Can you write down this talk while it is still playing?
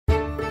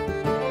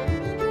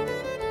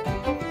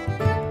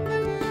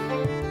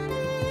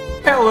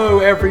Hello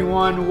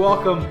everyone,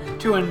 welcome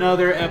to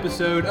another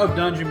episode of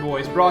Dungeon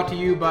Boys, brought to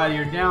you by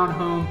your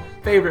down-home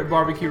favorite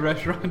barbecue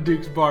restaurant,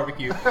 Duke's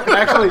Barbecue.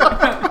 Actually,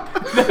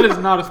 that is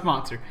not a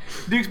sponsor.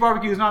 Duke's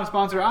Barbecue is not a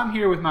sponsor. I'm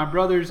here with my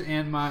brothers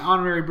and my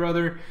honorary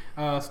brother,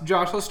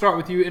 Josh. Let's start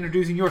with you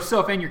introducing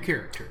yourself and your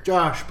character.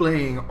 Josh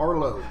playing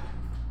Arlo.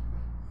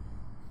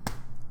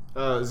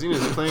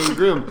 Xena's playing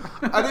Grim.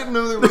 I didn't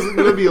know there was going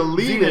to be a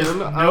lead-in.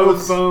 No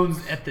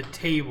phones at the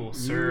table,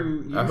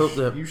 sir. I hope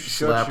that you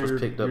slap shut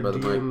was picked up by the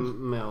DM mic.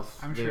 mouth.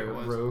 I'm sure it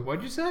was. Bro.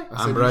 What'd you say? I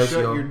I'm said Bryce, you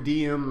shut y'all. your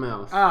DM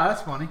mouth. Ah,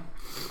 that's funny.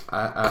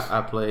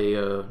 I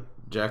play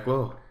Jack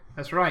Law.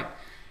 That's right.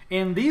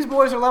 And these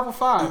boys are level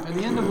 5. At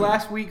the end of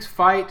last week's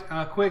fight,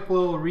 a quick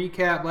little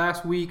recap.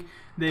 Last week,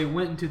 they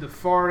went into the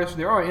forest.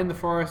 They're already in the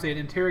forest. They had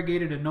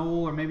interrogated a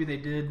gnoll, or maybe they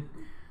did.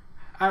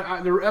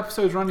 The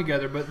episodes run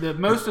together, but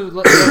most of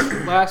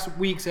last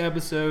week's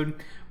episode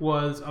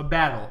was a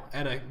battle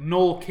at a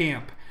gnoll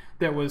camp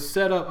that was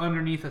set up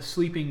underneath a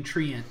sleeping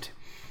treant.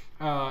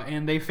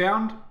 And they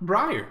found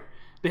Briar.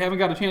 They haven't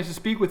got a chance to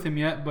speak with him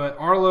yet, but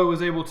Arlo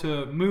was able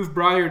to move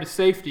Briar to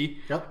safety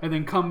and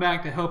then come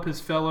back to help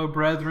his fellow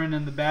brethren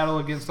in the battle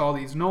against all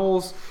these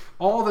gnolls.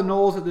 All the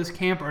gnolls at this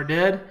camp are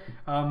dead.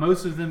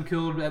 Most of them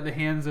killed at the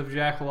hands of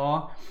Jack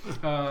Law.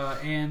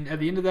 And at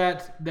the end of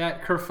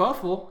that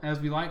kerfuffle, as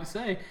we like to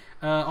say,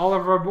 all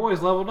of our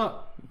boys leveled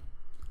up.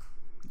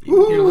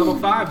 You're level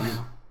 5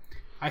 now.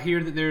 I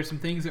hear that there are some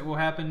things that will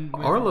happen.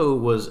 Arlo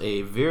was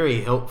a very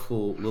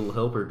helpful little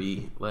helper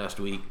bee last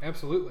week.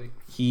 Absolutely.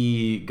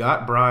 He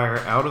got Briar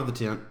out of the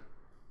tent,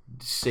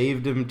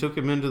 saved him, took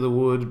him into the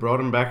woods, brought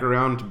him back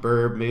around to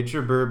Burb, made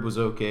sure Burb was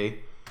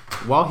okay.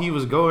 While he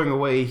was going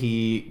away,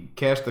 he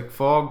cast a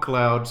fog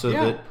cloud so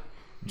that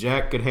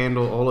Jack could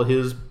handle all of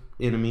his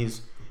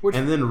enemies,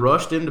 and then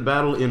rushed into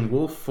battle in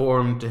wolf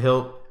form to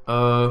help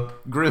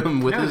Grim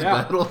with his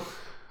battle.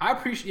 I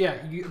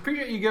appreciate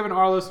you giving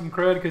Arlo some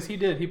credit, because he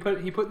did. He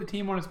put the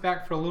team on his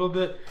back for a little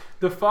bit.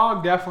 The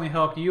fog definitely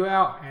helped you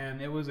out,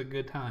 and it was a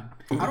good time.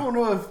 I don't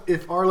know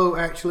if Arlo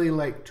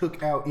actually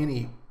took out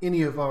any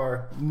of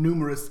our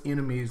numerous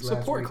enemies last week.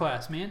 Support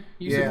class, man.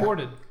 You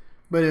supported.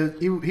 But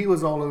he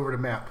was all over the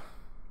map.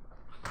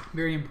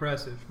 Very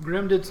impressive.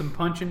 Grim did some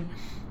punching.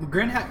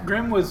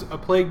 Grim was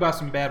plagued by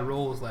some bad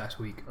rolls last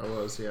week. I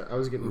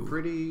was getting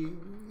pretty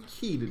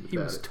heated. He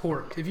was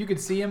torqued. If you could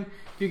see him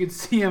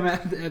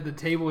at the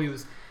table,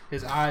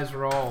 his eyes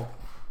were all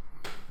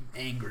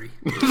angry.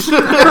 He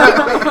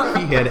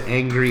had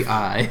angry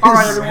eyes. All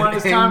right, everyone,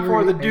 it's time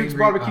for the Duke's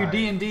Barbecue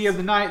D&D of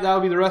the night.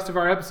 That'll be the rest of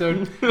our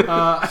episode.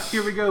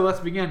 Here we go.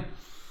 Let's begin.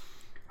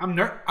 I'm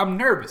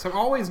nervous. I'm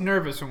always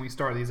nervous when we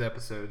start these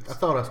episodes. I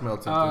thought I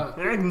smelled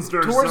something.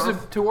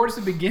 Towards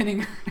the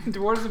beginning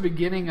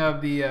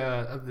of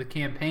the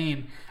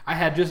campaign, I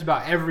had just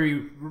about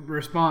every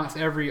response,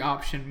 every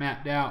option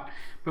mapped out.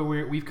 But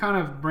we've kind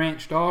of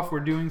branched off. We're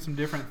doing some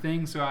different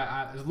things, so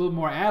there's a little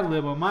more ad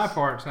lib on my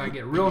part. So I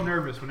get real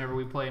nervous whenever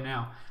we play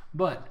now.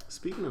 But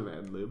speaking of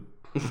ad lib,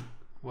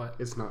 what?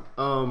 It's not.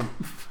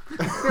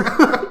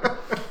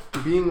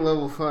 Being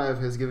level 5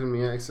 has given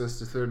me access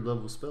to 3rd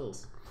level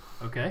spells.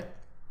 Okay.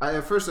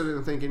 At first I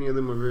didn't think any of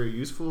them were very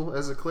useful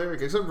as a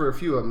cleric, except for a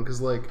few of them,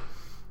 because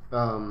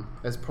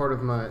as part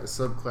of my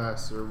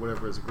subclass or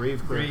whatever, as a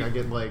grave cleric, I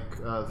get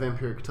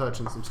vampiric touch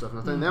and some stuff.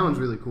 And I think that one's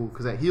really cool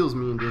because that heals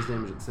me and does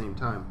damage at the same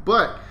time.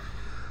 But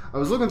I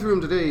was looking through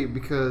them today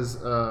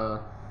because I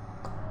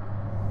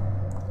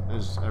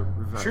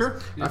revised.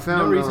 Sure. I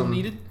found no reason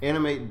needed.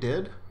 Animate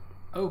Dead.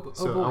 Oh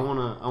So boy.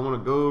 I wanna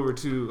go over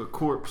to a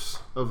corpse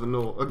of the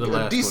gnoll,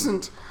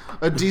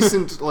 a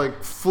decent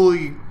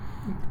fully.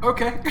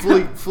 Okay.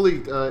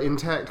 fully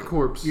intact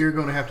corpse. You're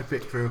going to have to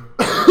pick through.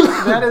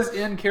 That is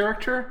in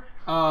character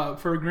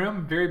for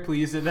Grim. Very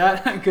pleased at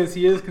that because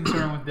he is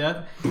concerned with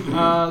death.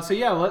 So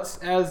yeah,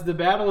 as the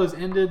battle is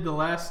ended, the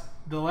last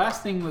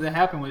thing that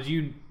happened was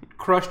you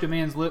crushed a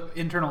man's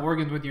internal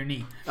organs with your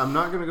knee. I'm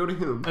not going to go to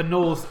him. A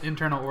gnoll's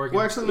internal organs.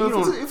 Well, actually,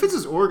 no. If it's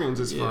his organs,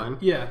 it's fine.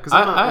 Yeah. Because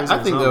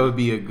I think that would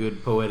be a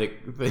good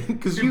poetic thing,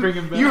 because you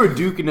were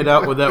duking it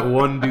out with that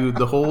one dude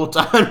the whole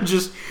time.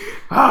 Just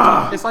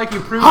it's like you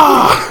proved.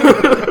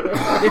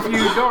 If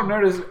you don't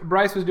notice,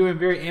 Bryce was doing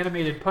very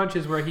animated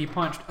punches where he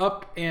punched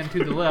up and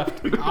to the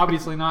left,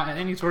 obviously not at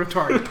any sort of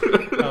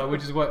target,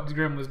 which is what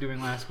Grim was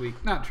doing last week.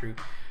 Not true.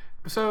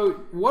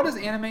 So, what does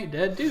Animate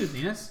Dead do,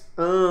 Zenas?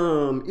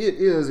 It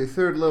is a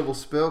 3rd level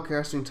spell,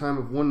 casting time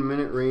of 1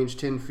 minute, range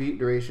 10 feet,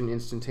 duration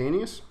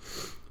instantaneous.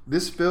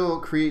 This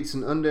spell creates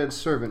an undead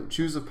servant.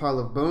 Choose a pile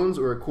of bones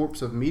or a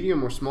corpse of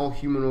medium or small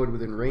humanoid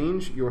within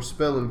range. Your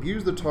spell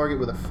imbues the target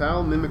with a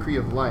foul mimicry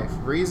of life,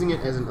 raising it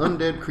as an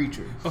undead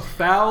creature. A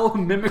foul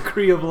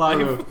mimicry of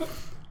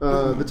life.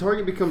 The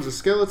target becomes a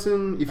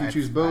skeleton if you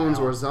choose bones,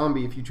 or a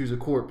zombie if you choose a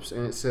corpse.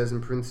 And it says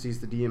in parentheses,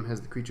 the DM has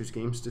the creature's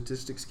game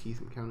statistics. Keith,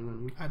 I'm counting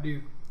on you. I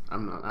do.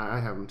 I'm not. I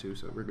have them too,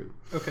 so we're good.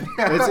 Okay.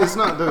 It's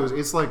not those.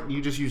 It's like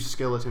you just use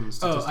skeleton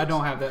statistics. Oh, I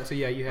don't have that. So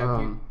yeah, you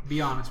have.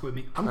 Be honest with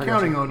me. I'm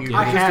counting on you,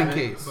 I just have in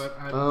case. But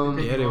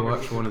yeah, they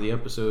watched one of the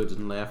episodes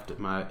and laughed at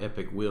my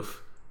epic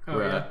whiff Oh,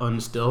 where yeah? I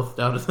unstealthed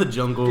out of the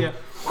jungle. Yeah.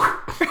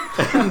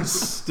 and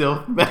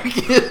stealth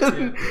back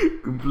in,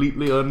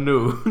 completely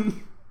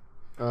unknown.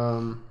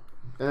 And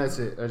that's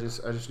it. I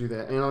just do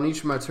that. And on each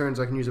of my turns,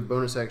 I can use a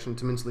bonus action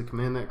to mentally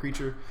command that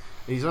creature.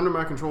 And he's under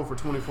my control for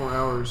 24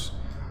 hours,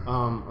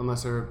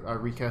 unless I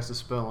recast a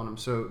spell on him.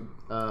 So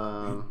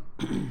I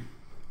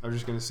was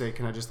just gonna say,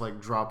 can I just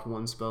like drop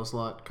one spell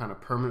slot kind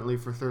of permanently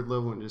for 3rd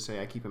level and just say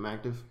I keep him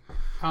active?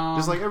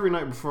 Just like every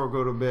night before I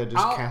go to bed,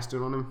 just cast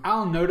it on him.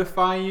 I'll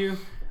notify you.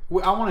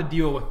 I want to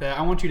deal with that.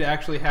 I want you to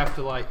actually have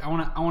to like. I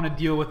want to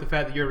deal with the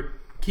fact that you're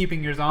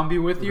keeping your zombie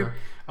with you.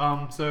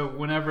 So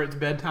whenever it's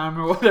bedtime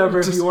or whatever,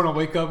 if you want to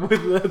wake up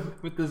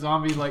with the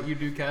zombie, like you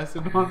do cast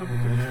it on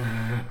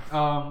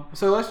him.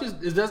 So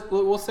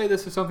we'll say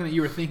this is something that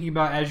you were thinking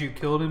about as you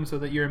killed him, so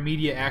that your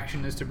immediate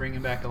action is to bring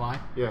him back to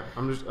life. Yeah,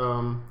 I'm just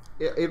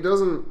it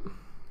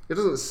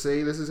doesn't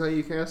say this is how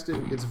you cast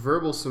it. It's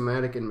verbal,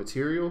 somatic, and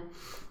material.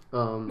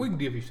 We can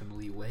give you some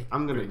leeway.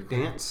 I'm gonna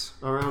dance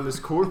around this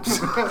corpse,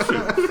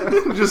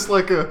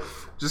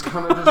 just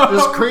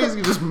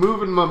crazy, just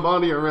moving my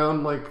body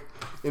around like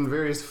in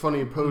various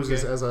funny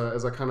poses as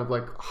I kind of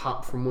like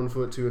hop from one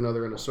foot to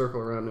another in a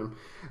circle around him,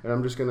 and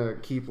I'm just gonna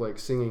keep like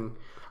singing.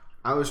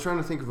 I was trying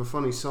to think of a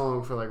funny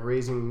song for like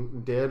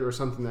Raising Dead or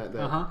something that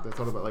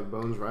thought about like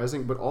bones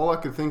rising, but all I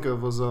could think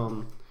of was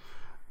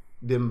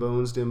dim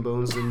bones, dim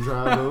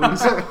dry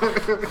bones.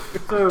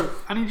 So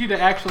I need you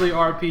to actually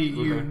RP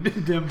you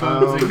dim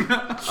bones.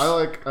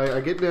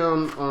 I get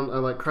down I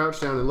like crouch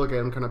down and look at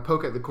him, kind of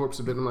poke at the corpse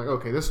a bit, and I'm like,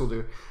 okay, this will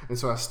do. And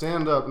so I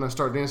stand up and I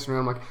start dancing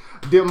around like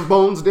dim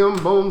bones, dim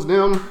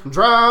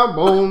dry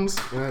bones,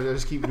 and I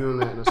just keep doing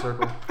that in a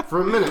circle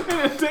for a minute.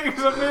 It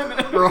takes a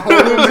minute. For a whole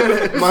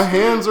minute. My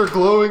hands are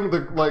glowing.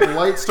 The like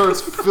light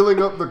starts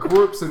filling up the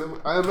corpse, and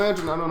I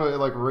imagine, I don't know, it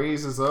like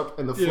raises up,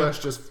 and the flesh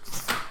just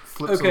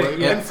flips away.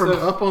 Yeah, and from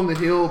up on the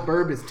hill,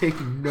 Burb is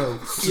taking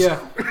notes. Yeah.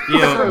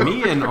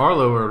 Me and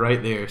Arlo are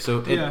right there.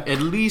 So at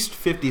least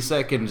 50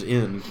 seconds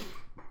in,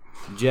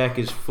 Jack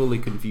is fully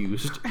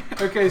confused.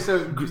 Okay,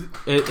 so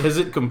has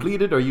it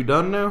completed? Are you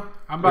done now?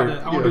 I want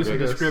to do some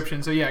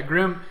description. So yeah,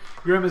 Grim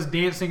is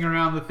dancing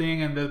around the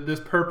thing, and this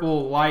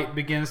purple light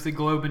begins to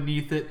glow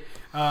beneath it,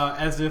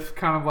 as if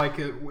kind of like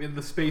in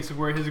the space of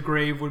where his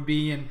grave would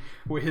be, and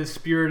where his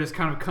spirit is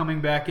kind of coming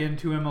back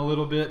into him a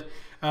little bit.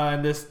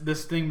 And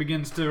this thing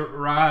begins to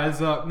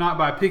rise up, not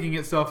by picking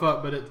itself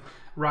up, but it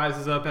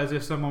rises up as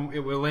if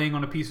it were laying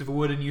on a piece of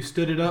wood and you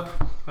stood it up,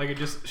 like it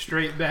just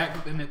straight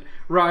back, and it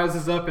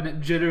rises up and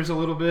it jitters a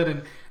little bit,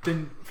 and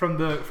then from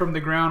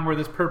the ground where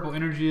this purple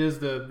energy is,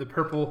 the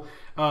purple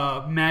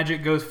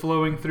magic goes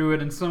flowing through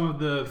it, and some of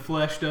the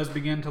flesh does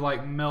begin to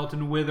like melt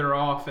and wither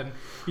off, and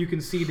you can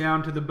see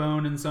down to the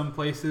bone in some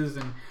places,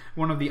 and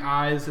one of the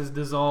eyes is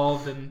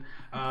dissolved, and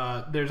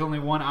there's only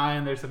one eye,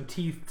 and there's some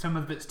teeth. Some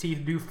of its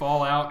teeth do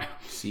fall out.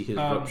 See his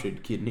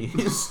ruptured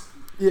kidneys.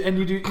 Yeah,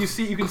 and you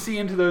can see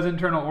into those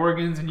internal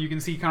organs, and you can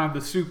see kind of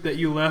the soup that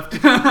you left.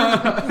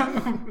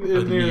 A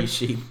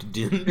knee-shaped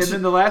dent. And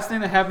then the last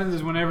thing that happens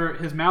is whenever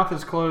his mouth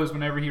is closed,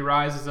 whenever he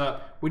rises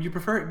up, would you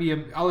prefer it be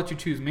I'll let you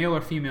choose, male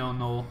or female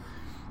Knoll?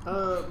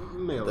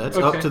 Male. That's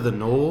up to the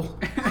Knoll.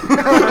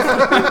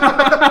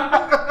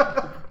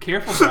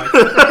 Careful, guys.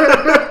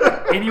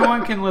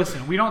 Anyone can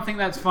listen. We don't think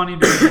that's funny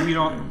because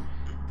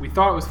we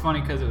thought it was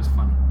funny because it was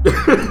funny.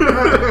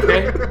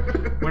 Okay?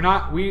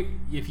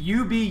 If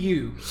you be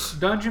you.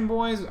 Dungeon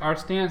Boys, our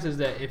stance is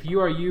that if you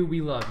are you,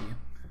 we love you.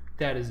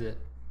 That is it.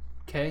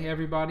 Okay,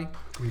 everybody?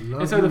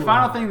 And so the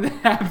final thing that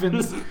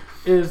happens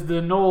is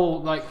the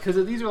Knoll, like, because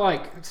these are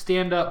like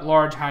stand-up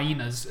large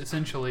hyenas,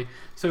 essentially.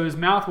 So his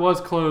mouth was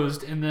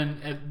closed, and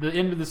then at the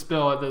end of the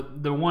spell,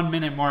 at the 1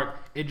 minute mark,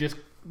 it just,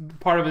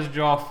 part of his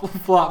jaw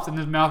flops and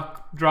his mouth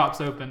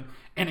drops open.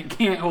 And it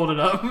can't hold it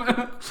up.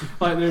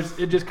 Like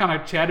it just kind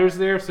of chatters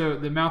there, so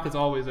the mouth is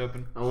always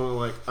open.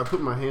 I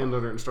put my hand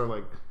under it and start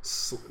like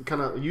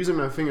kind of using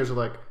my fingers to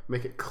like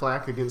make it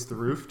clack against the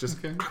roof. Just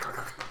okay.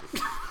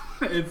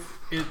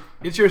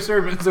 It's your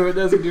servant, so it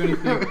doesn't do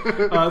anything.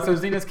 So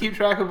Zenith, keep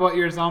track of what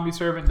your zombie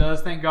servant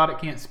does. Thank God it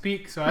can't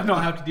speak, so I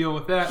don't have to deal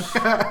with that.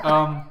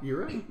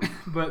 You're right.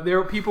 But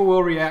people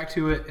will react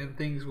to it, and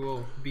things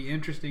will be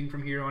interesting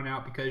from here on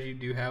out because you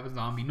do have a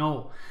zombie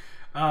Knoll.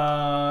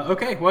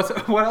 Okay, what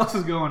else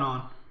is going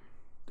on?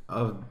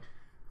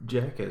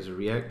 Jack has a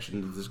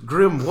reaction to this.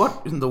 Grim,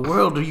 what in the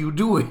world are you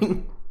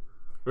doing?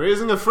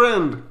 Raising a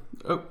friend.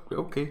 Oh,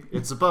 okay.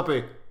 It's a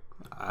puppy.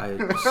 I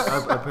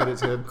pet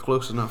its head.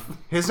 Close enough.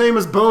 His name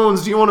is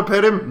Bones. Do you want to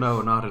pet him?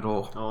 No, not at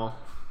all. Oh.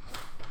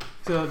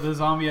 So the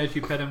zombie, as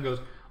you pet him, goes.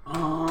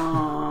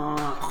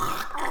 I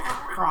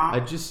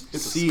just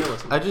see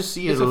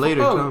it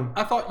later come.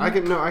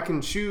 I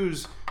can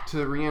choose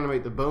to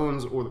reanimate the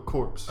bones or the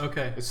corpse.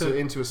 Okay, so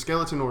into a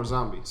skeleton or a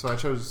zombie. So I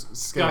chose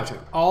skeleton.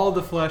 Gotcha. All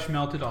the flesh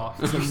melted off.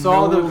 You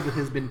saw that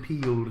has been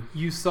peeled.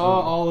 You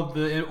saw all of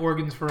the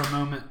organs for a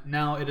moment.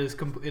 Now it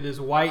is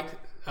white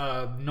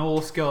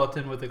Knoll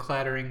skeleton with a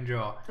clattering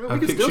jaw. We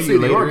can still see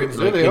the organs.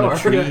 There they are.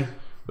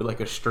 With like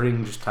a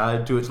string just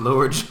tied to its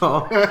lower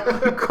jaw,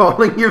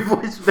 calling your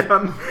voice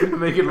down to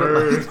make it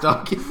look like it's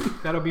talking.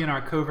 That'll be in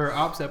our covert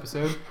ops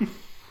episode.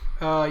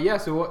 Yeah.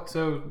 So what?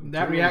 So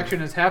that reaction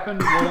has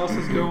happened. What else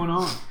is going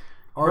on?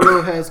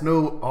 Arlo has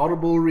no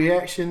audible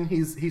reaction.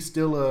 He's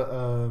still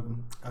a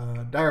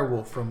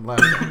direwolf from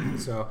last time.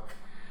 So,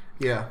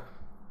 yeah.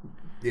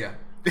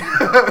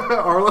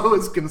 Arlo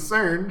is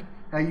concerned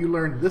how you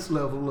learned this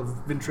level of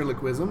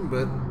ventriloquism,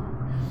 but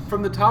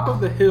From the top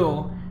of the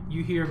hill,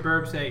 you hear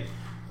Burb say,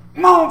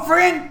 "Come on,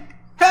 friend!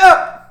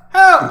 Help!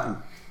 Help!"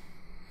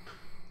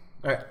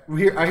 all right,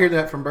 I hear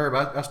that from Burb.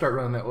 I start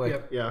running that way.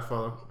 Yep. Yeah, I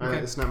follow. Okay.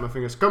 I snap my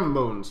fingers. Come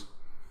bones.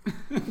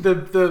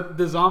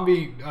 The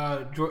zombie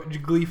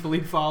gleefully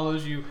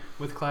follows you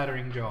with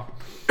clattering jaw.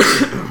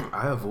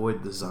 I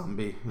avoid the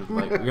zombie.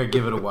 Like, we gotta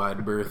give it a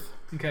wide berth.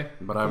 Okay.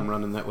 But I'm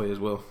running that way as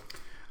well.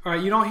 All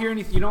right. You don't hear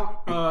anything. You don't.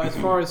 As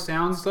far as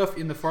sound stuff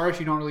in the forest,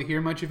 you don't really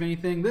hear much of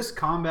anything. This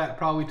combat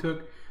probably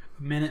took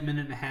a minute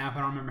and a half. I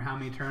don't remember how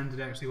many turns it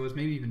actually was.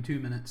 Maybe even 2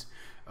 minutes.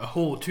 A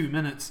whole 2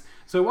 minutes.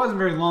 So it wasn't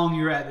very long.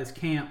 You were at this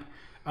camp.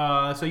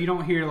 So you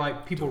don't hear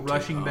like people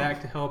rushing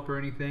back to help or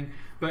anything.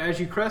 But as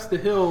you crest the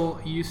hill,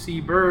 you see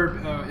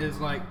Burb is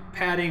like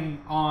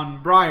patting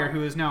on Briar,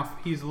 who is now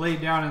he's laid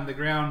down in the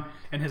ground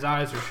and his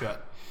eyes are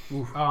shut.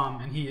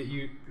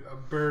 And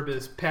Burb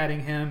is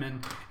patting him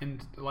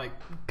and like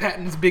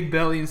patting his big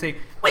belly and saying,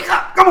 "Wake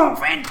up! Come on,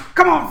 friend!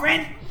 Come on,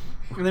 friend!"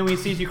 And then when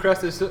he sees you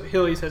crest this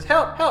hill, he says,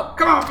 "Help! Help!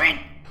 Come on, friend!"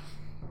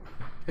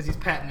 As he's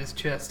patting his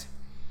chest.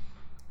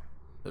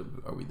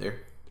 Are we there?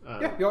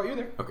 Yeah, you're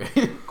there.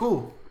 Okay.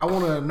 Cool. I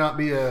want to not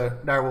be a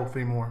direwolf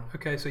anymore.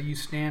 Okay, so you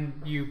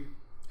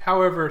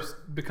however,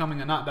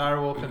 becoming a not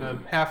direwolf and a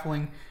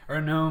halfling or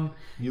a gnome.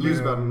 You lose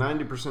about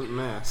 90%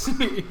 mass.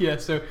 Yeah,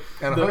 so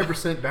And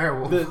 100%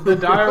 direwolf. the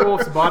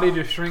direwolf's body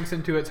just shrinks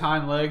into its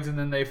hind legs and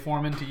then they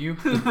form into you.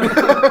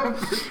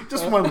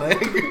 Just one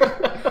leg.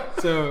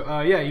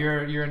 So yeah,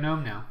 you're a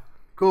gnome now.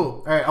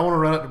 Cool. All right, I want to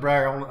run up to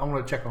Briar. I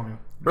want to check on him.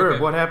 Bird,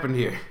 Okay. what happened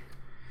here?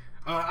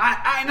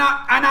 I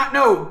not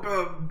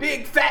know.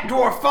 Big fat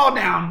dwarf fall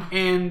down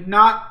and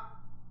not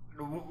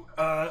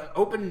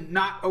open,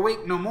 not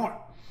awake no more.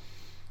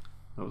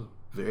 That was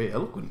very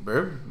eloquent,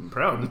 Bird. I'm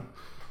proud.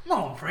 Come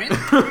on, friend.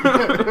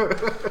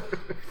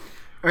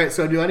 All right,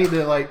 so do I need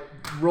to like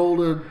roll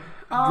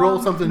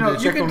something no, to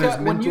you check can on his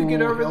when mental you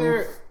get over health,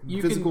 there,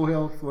 you physical can,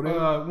 health,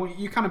 whatever? when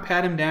you kind of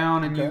pat him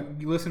down and Okay.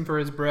 you listen for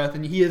his breath,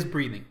 and he is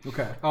breathing.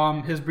 Okay.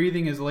 His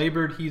breathing is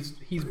labored. He's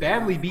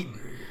badly beaten.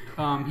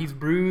 He's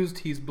bruised.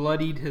 He's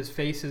bloodied. His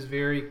face is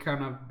very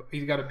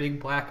he's got a big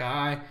black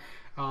eye.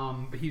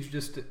 But he's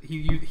just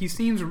he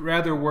seems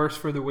rather worse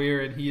for the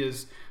wear, and he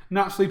is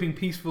not sleeping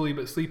peacefully,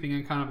 but sleeping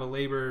in kind of a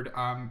labored.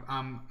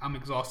 I'm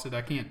exhausted.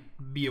 I can't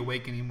be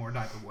awake anymore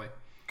type of way.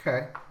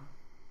 Okay.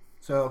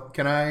 So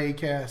can I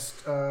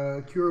cast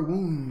Cure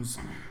Wounds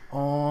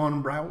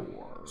on Briar?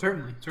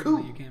 Certainly,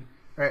 Cool. you can.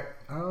 All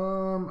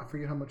right. I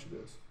forget how much it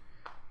is.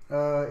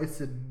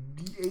 It's a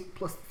D8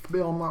 plus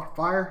spell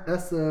modifier.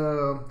 That's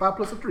a 5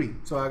 plus a 3.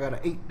 So I got an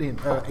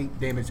 8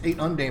 damage, 8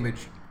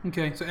 undamaged.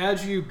 Okay, so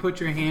as you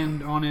put your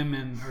hand on him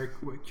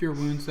or Cure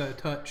Wounds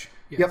touch.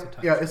 Yeah, Yep. it's a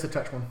touch. Yeah, it's a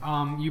touch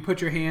one. You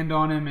put your hand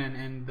on him,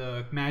 and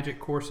the magic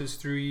courses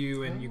through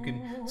you, and you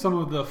can. Some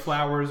of the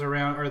flowers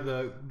around, or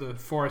the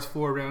forest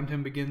floor around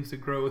him, begins to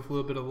grow with a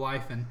little bit of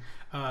life, and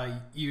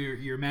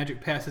your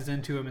magic passes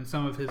into him, and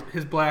some of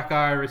his black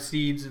eye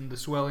recedes, and the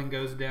swelling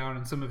goes down,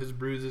 and some of his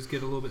bruises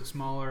get a little bit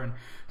smaller, and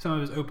some of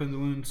his open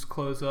wounds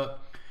close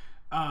up,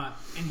 and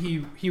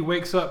he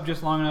wakes up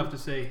just long enough to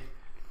say,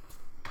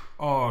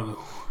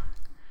 "Arlo,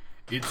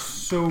 it's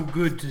so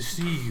good to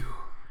see you.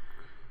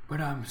 But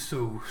I'm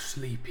so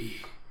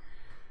sleepy."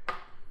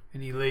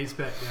 And he lays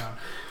back down.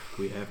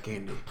 We have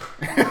candy.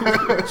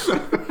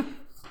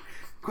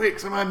 Quick,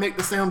 somebody make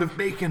the sound of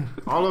bacon.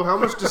 Arlo, how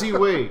much does he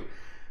weigh?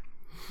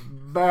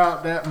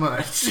 About that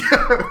much.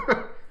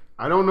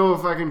 I don't know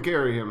if I can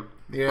carry him.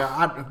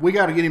 Yeah, we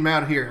got to get him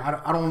out of here.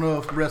 I don't know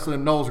if the rest of the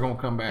gnolls are going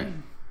to come back.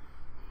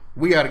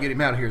 We got to get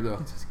him out of here, though.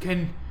 He says,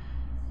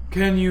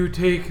 Can you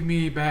take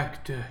me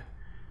back to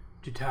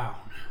town?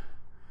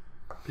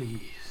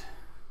 Please.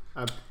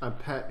 I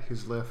pat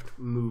his left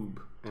moob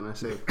and I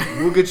say,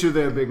 "We'll get you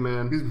there, big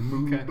man." His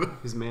moob. Okay.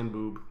 His man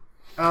boob.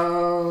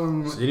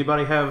 Does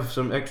anybody have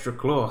some extra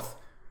cloth?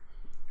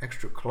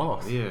 Extra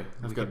cloth. Yeah.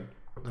 I've got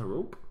a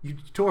rope. You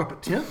tore up a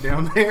tent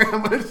down there. How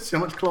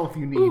much cloth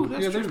you need? Ooh,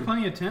 that's There's true.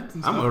 plenty of tents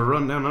and I'm stuff. gonna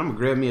run down. I'm gonna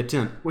grab me a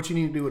tent. What you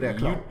need to do with that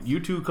cloth? You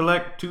two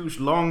collect 2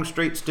 long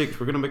straight sticks.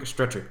 We're gonna make a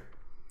stretcher.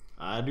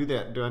 I do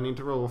that. Do I need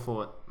to roll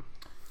for it?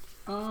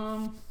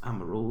 I'm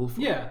a roll for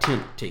Yeah.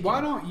 tent taking.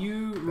 Why don't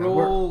you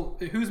roll?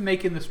 Who's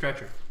making the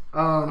stretcher?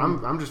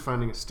 I'm just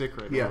finding a stick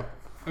right Yeah. now.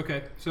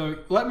 Okay, so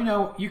let me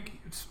know.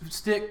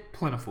 Stick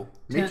plentiful,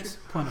 tents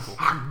plentiful.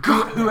 Ah,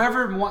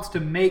 Whoever wants to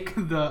make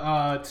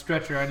the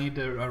stretcher, I need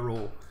to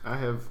roll. I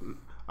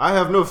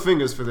have no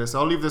fingers for this.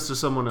 I'll leave this to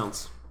someone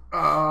else.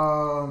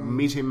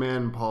 Meaty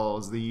man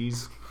paws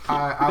these.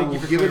 I Thank will you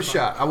for give it a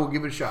clarifying. shot. I will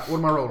give it a shot. What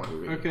am I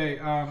rolling? Okay,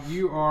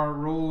 you are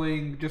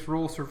rolling. Just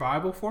roll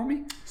survival for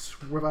me.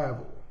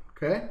 Survival.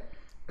 Okay.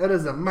 That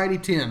is a mighty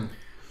 10.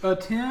 A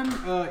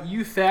 10,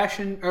 you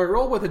fashion...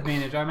 roll with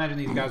advantage. I imagine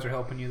these guys are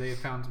helping you. They have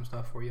found some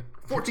stuff for you.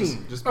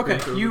 14. Just Okay,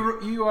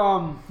 you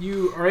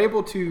are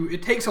able to...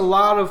 It takes a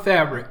lot of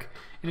fabric.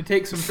 And it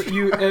takes some...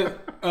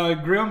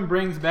 Grim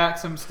brings back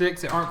some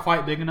sticks that aren't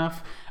quite big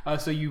enough.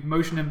 So you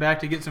motion him back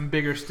to get some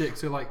bigger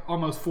sticks. So like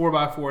almost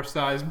 4x4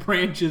 size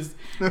branches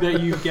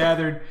that you've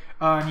gathered.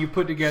 And you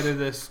put together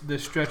this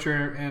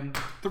stretcher. And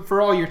for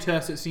all your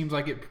tests, it seems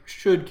like it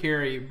should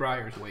carry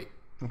Briar's weight.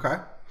 Okay.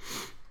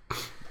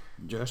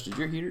 Josh, did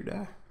your heater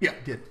die? Yeah,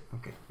 it did.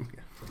 Okay.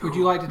 Would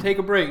you like to take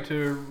a break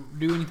to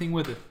do anything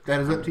with it?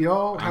 That is up to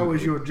y'all. How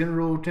is your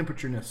general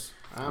temperatureness?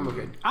 I'm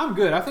okay. I'm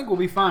good. I think we'll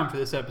be fine for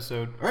this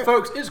episode. Right.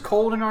 Folks, it's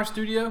cold in our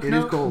studio. It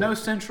is cold. No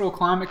central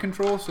climate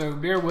control, so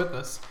bear with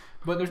us.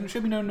 But there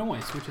should be no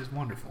noise, which is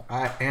wonderful.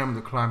 I am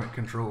the climate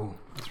control.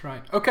 That's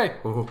right. Okay.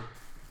 Oh.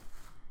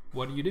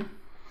 What do you do?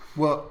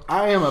 Well,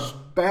 I am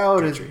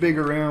about as big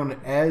around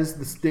as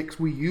the sticks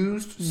we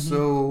used,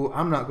 so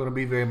I'm not going to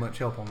be very much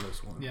help on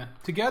this one. Yeah.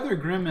 Together,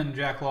 Grim and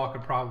Jack Law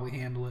could probably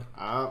handle it.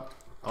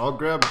 I'll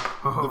grab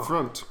the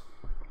front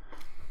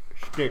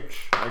sticks.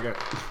 I got.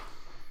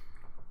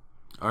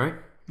 All right.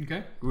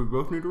 Okay. We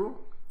both need to roll.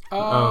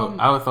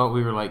 I thought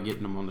we were like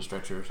getting them on the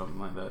stretcher or something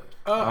like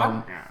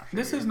that.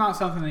 This is not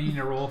something that you need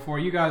to roll for.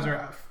 You guys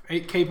are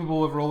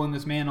capable of rolling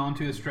this man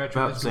onto a stretcher.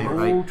 About to This say, roll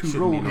right? to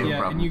Shouldn't roll. be no Yeah,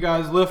 problem. and you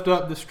guys lift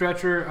up the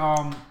stretcher.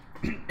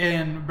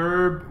 And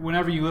Burb,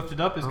 whenever you lift it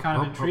up, is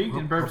kind of intrigued.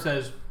 And Burb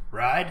says,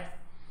 "Ride."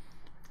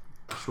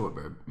 Sure,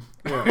 Burb.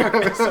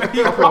 So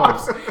he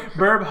hops.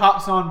 Burb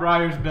hops on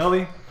Briar's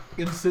belly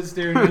and sits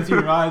there, and as he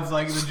rides,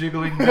 like the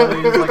jiggling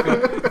belly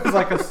is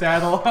like a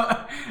saddle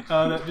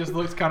that just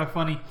looks kind of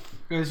funny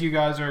as you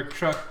guys are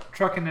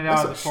trucking it out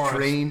of the That's a forest.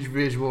 strange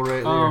visual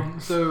right there.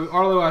 So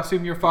Arlo, I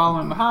assume you're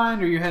following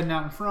behind, or you're heading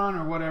out in front,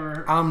 or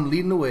whatever. I'm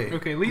leading the way.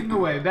 Okay, leading the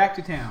way back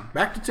to town.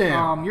 Back to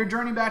town. Your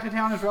journey back to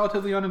town is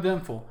relatively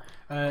uneventful.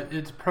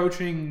 It's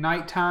approaching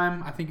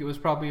nighttime. I think it was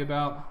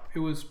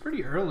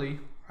pretty early.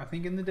 I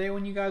think in the day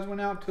when you guys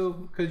went out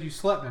because you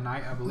slept at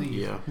night, I believe.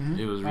 Yeah,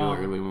 it was real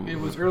early when we It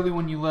was went. early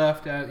when you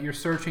left. Your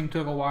searching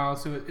took a while,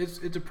 so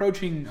it's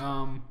approaching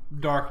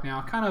dark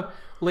now. Kind of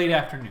late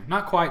afternoon.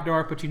 Not quite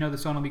dark, but you know the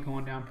sun will be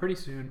going down pretty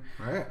soon.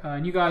 Right.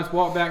 And you guys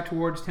walk back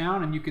towards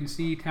town, and you can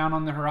see town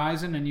on the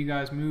horizon, and you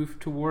guys move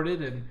toward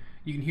it, and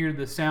you can hear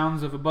the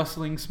sounds of a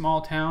bustling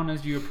small town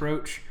as you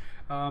approach.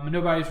 And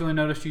nobody's really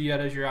noticed you yet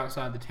as you're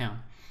outside the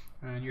town.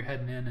 And you're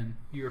heading in, and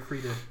you're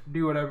free to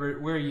do whatever.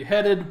 Where are you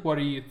headed? What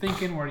are you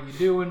thinking? What are you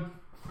doing?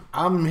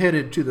 I'm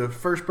headed to the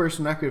first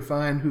person I could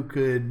find who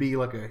could be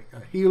like a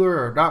healer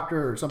or a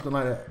doctor or something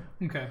like that.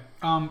 Okay.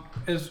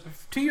 As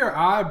to your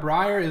eye,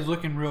 Briar is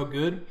looking real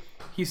good.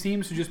 He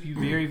seems to just be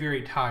very,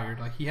 very tired.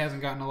 Like he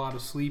hasn't gotten a lot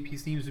of sleep. He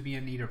seems to be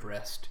in need of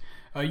rest.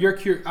 Your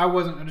cure.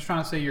 I'm just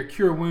trying to say your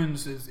cure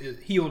wounds is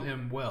healed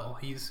him well.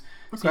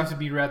 Seems to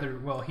be rather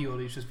well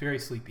healed. He's just very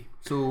sleepy.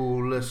 So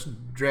let's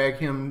drag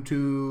him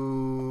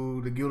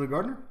to the Gilded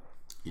Gardener.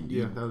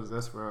 Yeah,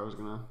 that's where I was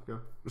gonna go.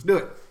 Let's do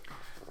it.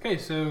 Okay,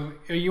 so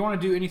you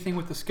want to do anything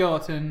with the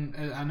skeleton?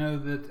 I know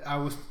that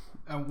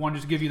I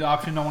wanted to give you the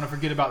option. Don't want to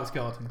forget about the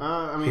skeleton.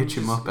 I mean, Hitch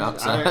him up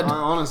outside. I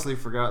honestly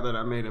forgot that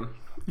I made him.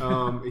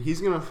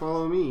 He's gonna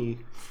follow me.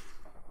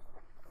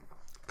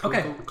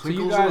 Okay, so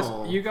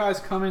you guys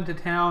come into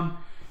town.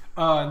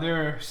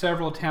 There are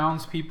several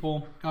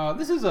townspeople.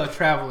 This is a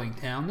traveling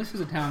town. This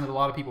is a town that a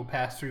lot of people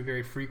pass through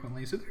very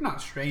frequently, so they're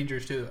not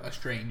strangers to a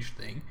strange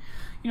thing.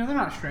 They're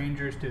not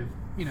strangers to,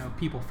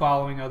 people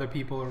following other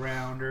people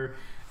around or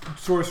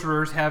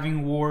sorcerers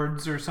having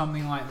wards or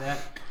something like that.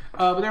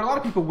 But there are a lot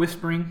of people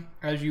whispering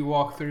as you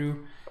walk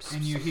through,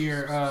 and you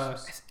hear,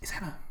 is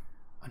that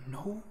a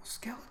gnoll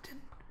skeleton?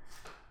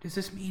 Does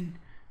this mean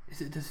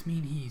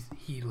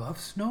he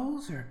loves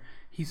gnolls, or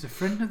he's a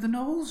friend of the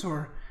gnolls,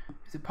 or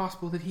is it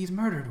possible that he's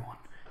murdered one?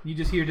 You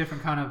just hear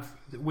different kind of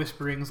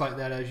whisperings like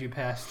that as you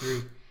pass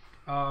through.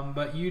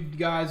 But you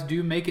guys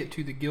do make it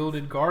to the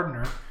Gilded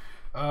Gardener.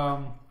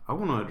 I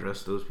want to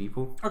address those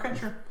people. Okay,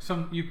 sure.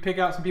 You pick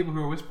out some people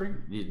who are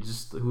whispering?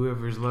 Just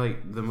whoever's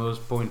like the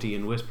most pointy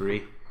and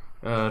whispery.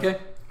 Okay.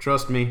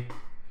 Trust me,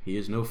 he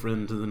is no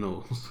friend to the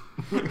gnolls.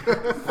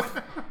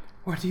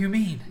 What do you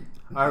mean?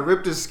 I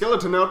ripped his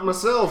skeleton out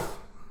myself.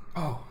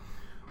 Oh.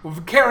 Well,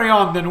 carry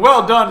on then.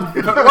 Well done.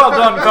 Well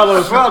done,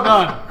 fellows. Well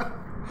done.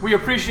 We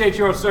appreciate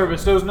your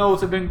service. Those gnolls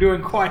have been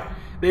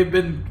they've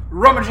been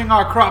rummaging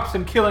our crops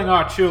and killing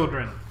our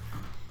children.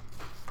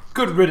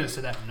 Good riddance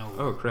to that gnoll.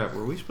 Oh crap!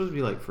 Were we supposed to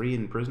be like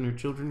freeing prisoner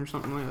children or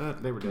something like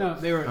that? They were dead. No,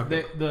 they were.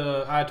 Okay.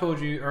 I told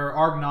you, or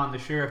Argnon, the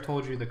sheriff,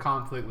 told you the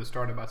conflict was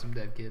started by some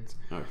dead kids,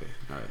 Okay,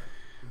 all right.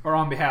 or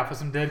on behalf of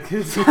some dead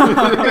kids. So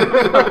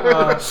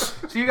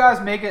you guys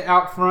make it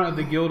out front of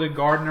the Gilded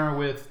Gardener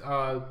with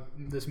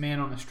this man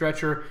on a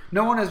stretcher.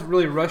 No one has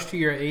really rushed to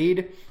your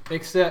aid,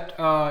 except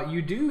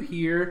you do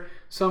hear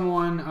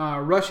someone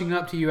rushing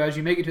up to you as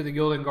you make it to the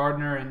Gilded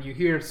Gardener, and you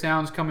hear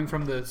sounds coming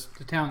from the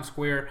town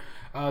square.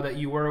 That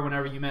you were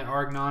whenever you met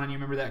Argnon, and you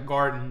remember that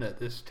garden that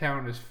this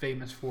town is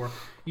famous for.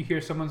 You hear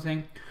someone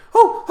saying,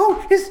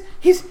 "Oh, is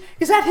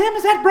that him?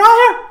 Is that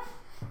Briar?"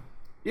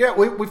 Yeah,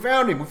 we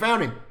found him. We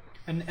found him.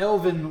 An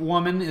elven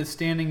woman is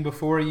standing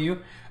before you.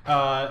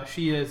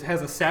 She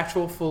has a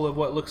satchel full of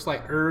what looks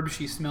like herbs.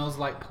 She smells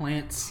like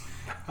plants.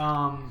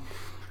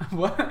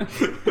 What?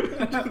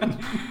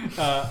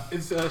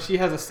 She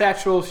has a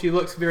satchel. She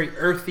looks very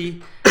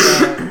earthy.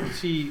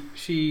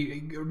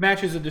 She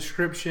matches a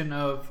description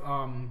of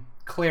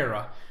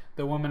Clara,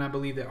 the woman I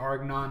believe that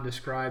Argnon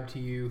described to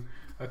you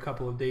a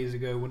couple of days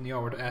ago when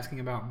y'all were asking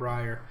about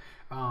Briar.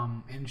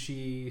 And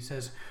she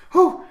says,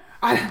 "Oh,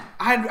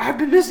 I've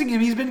been missing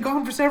him. He's been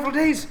gone for several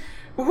days.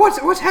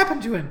 What's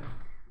happened to him?"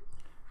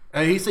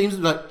 He seems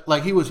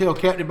like he was held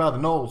captive by the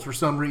gnolls for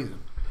some reason.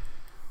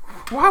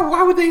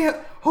 Why would they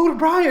hold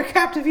Briar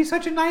captive? He's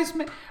such a nice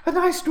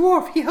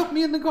dwarf. He helped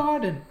me in the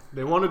garden.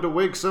 They wanted to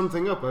wake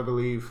something up, I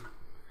believe.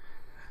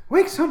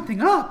 Wake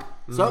something up.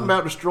 Something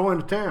about destroying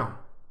the town.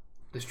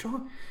 Destroy?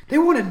 They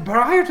wanted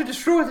Briar to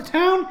destroy the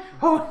town?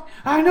 Oh,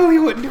 I know he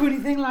wouldn't do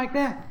anything like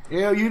that.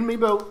 Yeah, you and me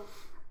both.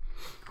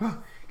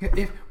 Well,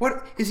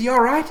 what is he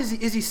all right?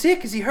 Is he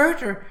sick? Is he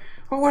hurt? Or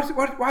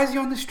why is he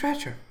on the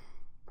stretcher?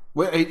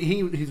 Well,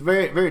 he's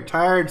very, very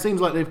tired. Seems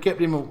like they've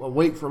kept him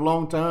awake for a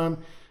long time.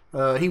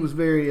 He was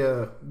very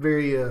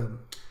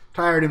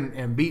tired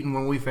and beaten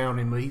when we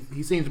found him, but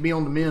he seems to be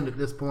on the mend at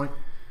this point.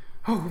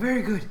 Oh,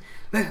 very good.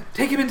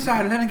 Take him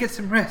inside and let him get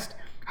some rest.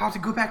 I'll have to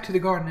go back to the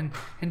garden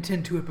and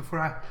tend to it before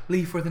I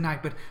leave for the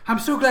night. But I'm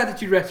so glad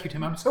that you rescued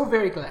him. I'm so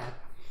very glad.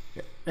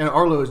 And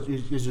Arlo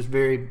is just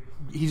very.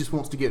 He just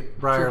wants to get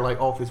Briar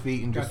off his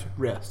feet and just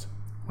rest.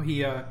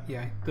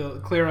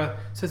 Well, Clara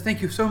says,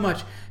 "Thank you so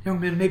much, young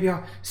man. Maybe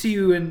I'll see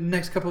you in the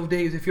next couple of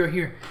days if you're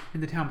here in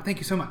the town. But thank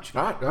you so much."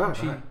 All right.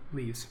 She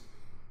leaves.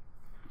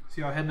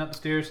 See y'all heading up the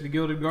stairs to the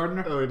Gilded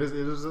Gardener? Oh, it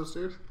is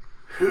upstairs?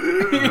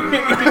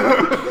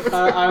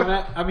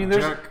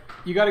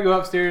 You got to go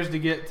upstairs to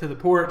get to the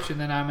porch, and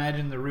then I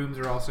imagine the rooms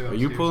are also upstairs. Are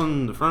you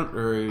pulling the front,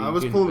 or I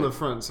was pulling the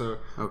front, so...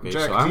 Okay,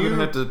 Jack, so I'm going to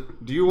have to...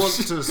 Do you want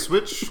to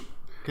switch?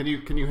 Can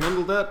you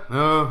handle that?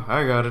 No,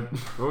 I got it.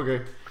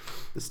 Okay.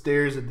 The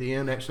stairs at the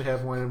end actually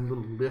have one of them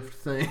little lift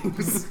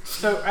things.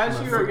 So as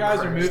you guys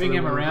are moving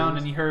him around,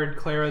 and you heard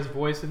Clara's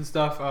voice and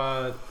stuff,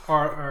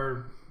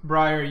 or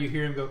Briar, you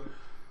hear him go,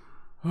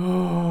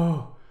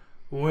 "Oh,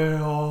 where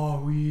are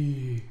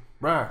we?"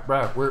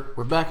 Briar,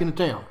 we're back in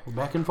town. We're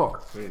back in Far.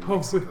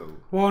 Oh,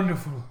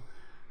 wonderful.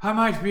 I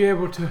might be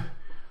able to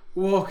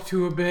walk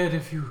to a bed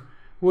if you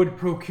would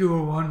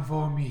procure one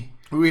for me.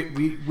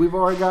 We've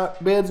already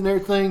got beds and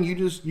everything.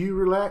 You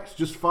relax.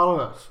 Just follow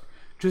us.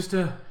 Just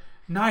a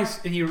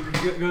nice... And he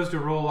goes to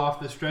roll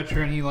off the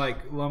stretcher, and he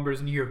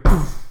lumbers, and you hear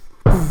poof,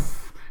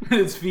 poof.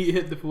 His feet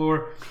hit the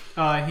floor.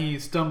 He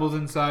stumbles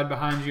inside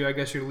behind you. I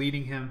guess you're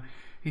leading him.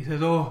 He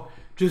says, "Oh,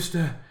 just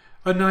a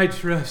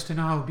night's rest, and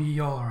I'll be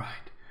all right.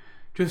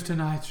 Just a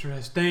night's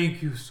rest.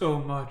 Thank you so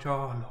much,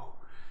 Arlo.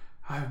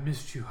 I've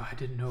missed you. I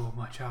didn't know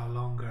much how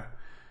longer.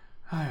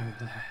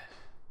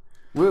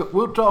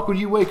 We'll talk when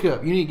you wake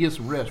up. You need to get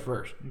some rest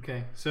first."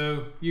 Okay,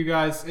 so you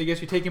guys, I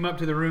guess you take him up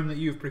to the room that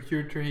you've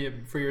procured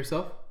for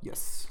yourself?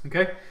 Yes.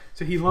 Okay,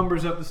 so he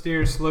lumbers up the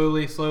stairs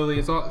slowly.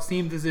 It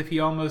seems as if he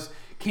almost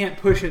can't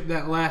push it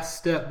that last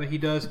step, but he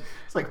does.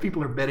 It's like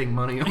people are betting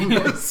money on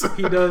this.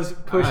 He does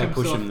push I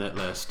himself. push him that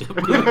last step.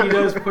 He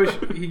does push.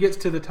 He gets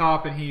to the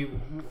top, and he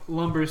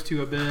lumbers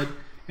to a bed,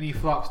 and he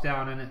flops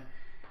down in it,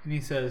 and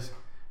he says,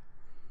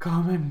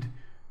 "Come and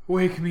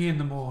wake me in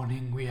the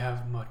morning. We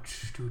have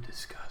much to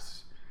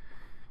discuss."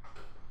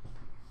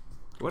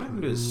 What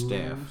happened to his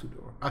staff?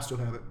 I still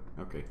have it.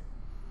 Okay.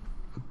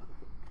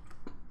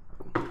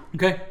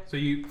 Okay, so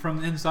you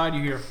from the inside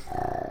you hear,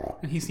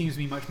 and he seems to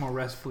be much more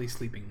restfully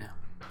sleeping now.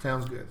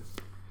 Sounds good.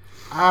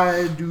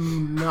 I do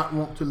not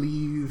want to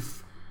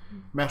leave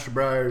Master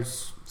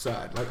Briar's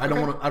side. I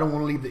don't want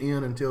to leave the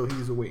inn until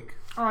he's awake.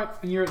 All right,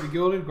 and you're at the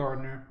Gilded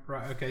Gardener,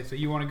 right? Okay, so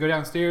you want to go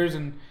downstairs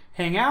and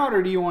hang out,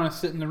 or do you want to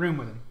sit in the room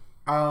with him?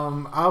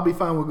 I'll be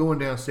fine with going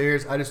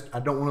downstairs. I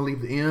don't want to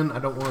leave the inn. I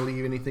don't want to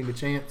leave anything to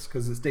chance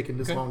because it's taking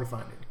this long to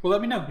find it. Well,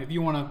 let me know if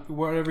you want to.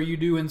 Whatever you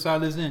do inside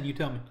this inn, you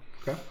tell me.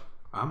 Okay.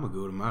 I'm going to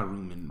go to my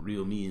room and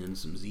reel me in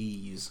some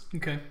Z's.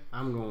 Okay.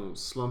 I'm going to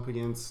slump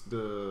against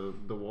the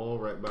wall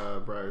right by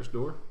Briar's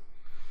door.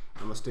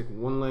 I'm going to stick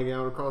one leg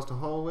out across the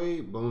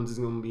hallway. Bones is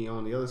going to be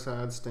on the other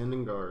side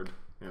standing guard.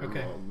 And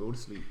Okay. I'll go to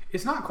sleep.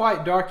 It's not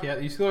quite dark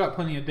yet. You still got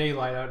plenty of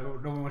daylight. I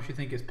don't want you to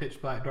think it's pitch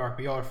black dark,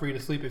 but y'all are free to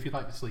sleep if you'd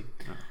like to sleep.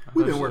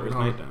 We've been working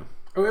hard. Nighttime.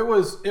 Oh, it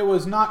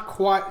was not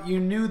quite. You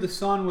knew the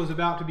sun was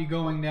about to be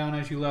going down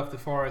as you left the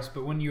forest,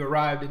 but when you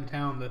arrived in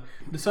town,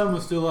 the sun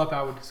was still up.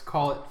 I would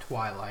call it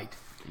twilight.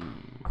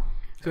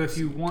 So if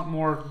you want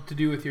more to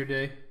do with your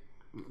day,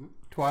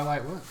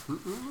 twilight what?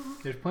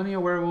 There's plenty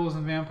of werewolves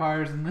and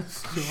vampires in this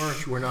store.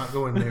 We're not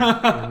going there.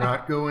 We're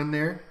not going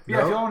there. Yeah,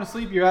 No. if y'all want to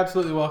sleep, you're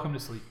absolutely welcome to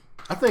sleep.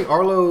 I think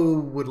Arlo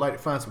would like to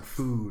find some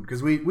food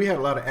because we had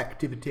a lot of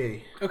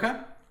activity. Okay.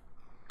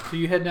 So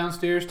you head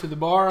downstairs to the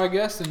bar, I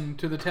guess, and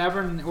to the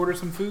tavern and order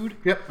some food.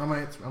 Yep, I'm gonna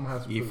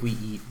have some If food. we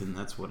eat, then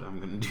that's what I'm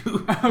gonna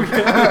do.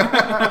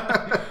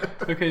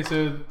 Okay,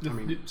 so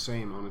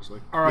Same, honestly.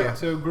 all right. Yeah.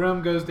 So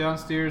Grim goes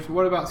downstairs.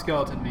 What about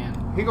Skeleton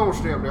Man? He gonna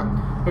stay up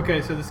there.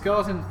 Okay, so the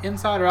skeleton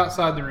inside or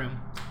outside the room?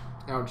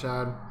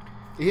 Outside.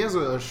 He has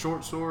a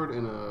short sword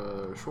and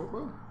a short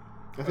bow.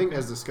 I think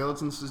as the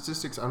skeleton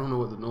statistics, I don't know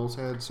what the gnolls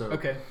had, so...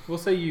 Okay, we'll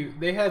say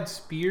they had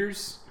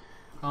spears.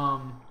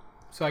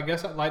 So I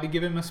guess I'd like to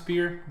give him a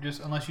spear,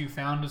 just unless you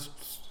found his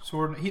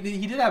sword. He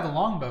did have a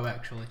longbow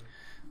actually.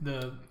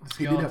 The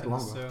He did have skeleton. a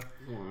longbow. So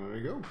Well, there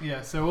you go.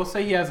 yeah, so we'll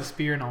say he has a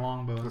spear and a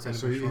longbow. Okay, instead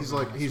so of a he's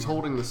short like bow. he's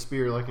holding the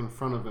spear like in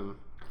front of him,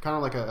 kind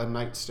of like a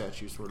knight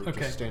statue, sort of Okay.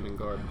 just standing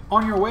guard.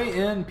 On your way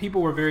in,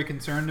 people were very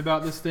concerned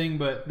about this thing,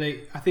 but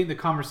I think the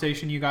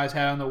conversation you guys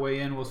had on the way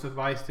in will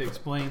suffice to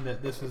explain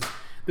that this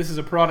is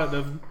a product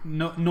of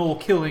Noel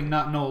killing,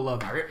 not Noel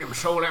loving. I get them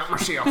sold out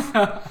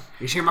myself.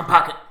 You see my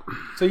pocket.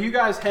 So you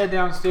guys head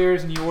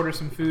downstairs and you order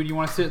some food. You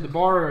want to sit at the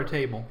bar or a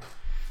table?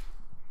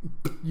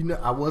 You know,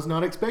 I was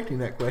not expecting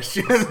that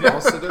question.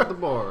 I'll sit at the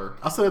bar.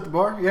 I'll sit at the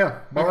bar. Yeah,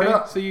 bar it Okay,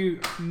 up. so you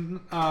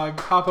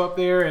hop up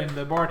there, and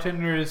the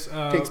bartender is.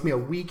 Takes me a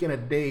week and a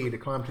day to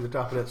climb to the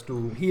top of that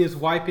stool. He is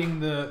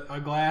wiping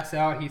a glass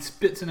out. He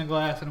spits in a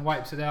glass and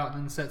wipes it out,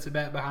 and then sets it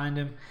back behind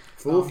him.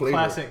 Full flavor.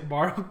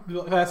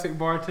 Classic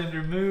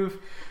bartender move.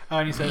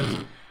 And he says,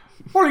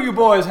 "What do you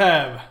boys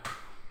have?"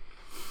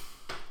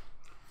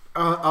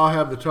 I'll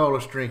have the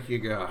tallest drink you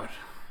got.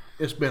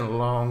 It's been a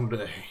long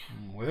day.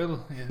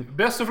 Well,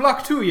 best of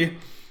luck to you.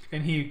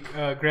 And he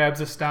grabs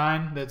a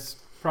stein that's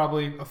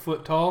probably a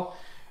foot tall,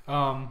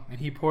 and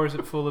he pours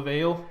it full of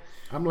ale.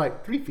 I'm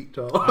like 3 feet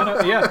tall. I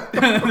know, yeah,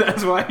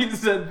 that's why he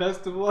said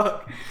best of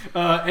luck.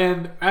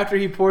 And after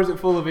he pours it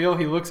full of ale,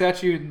 he looks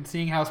at you and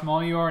seeing how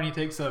small you are, and he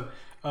takes a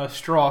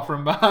straw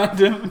from behind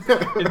him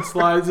and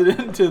slides it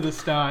into the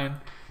stein.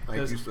 Thank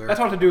Says, you, sir. That's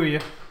what to do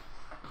with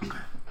you.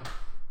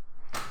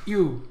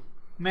 You,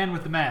 man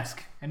with the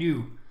mask, and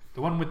you,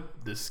 the one with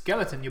the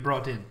skeleton you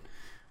brought in.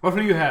 What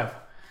will you have?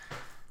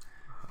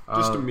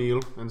 Just a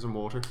meal and some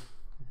water.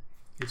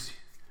 It's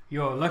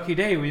your lucky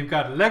day. We've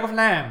got a leg of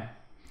lamb.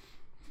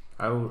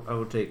 I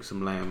will take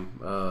some lamb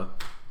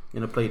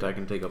in a plate I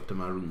can take up to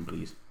my room,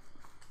 please.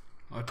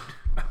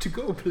 To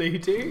go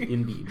plate, eh?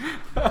 Indeed.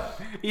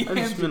 He I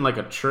hands just meant like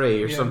a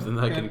tray or Yeah, something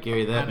that I yeah. can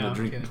carry that I know, in a I'm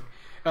drink. kidding.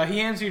 He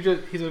hands you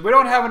he says, "We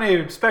don't have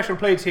any special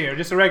plates here,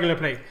 just a regular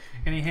plate."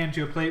 And he hands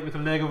you a plate with a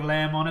leg of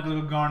lamb on it, a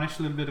little garnish,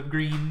 a little bit of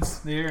greens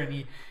there,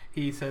 and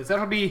he says,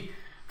 "That'll be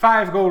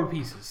 5 gold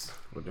pieces."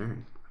 Oh,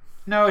 darn.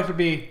 No, it'll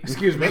be.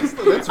 Excuse me.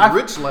 That's a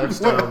rich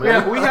lifestyle,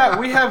 man. Yeah,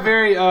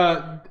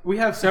 we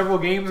have several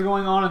games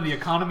going on, and the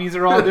economies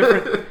are all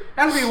different.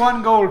 That'll be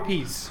 1 gold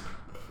piece.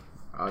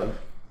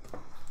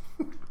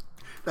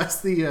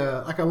 That's the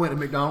like I went to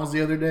McDonald's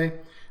the other day.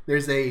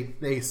 There's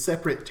a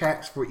separate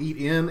tax for eat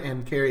in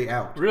and carry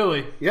out.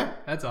 Really? Yeah.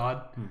 That's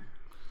odd.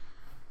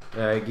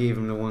 I gave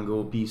him the 1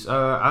 gold piece.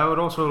 I would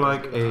also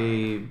like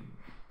a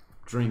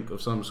drink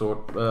of some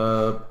sort.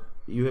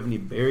 You have any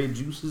berry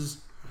juices?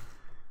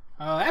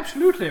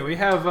 Absolutely. We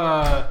have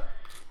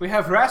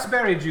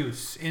raspberry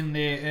juice in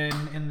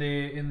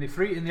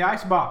the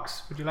ice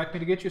box. Would you like me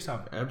to get you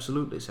some?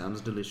 Absolutely,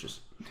 sounds delicious.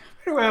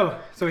 Very well.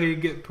 So he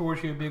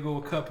pours you a big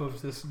old cup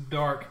of this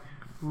dark,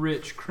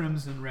 rich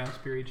crimson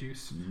raspberry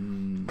juice.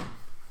 He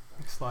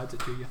slides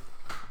it to you.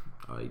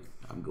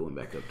 I'm going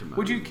back up to my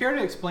Would you room. care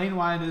to explain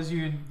why it is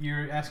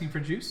you're asking for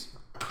juice?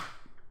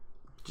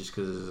 Just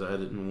because I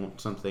didn't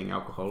want something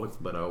alcoholic,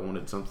 but I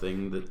wanted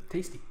something that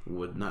Tasty.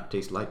 would not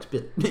taste like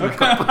spit.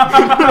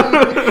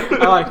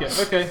 I like it.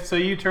 Okay, so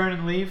you turn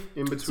and leave.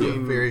 In a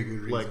between, very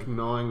good reason. like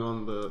gnawing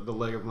on the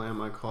leg of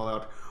lamb, I call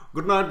out,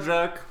 "Good night,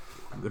 Jack."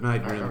 Good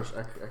night, I Grim.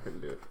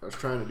 couldn't do it. I was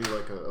trying to do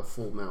like a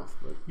full mouth,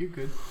 but You're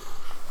good.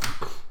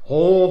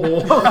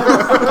 Oh,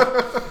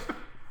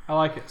 I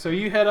like it. So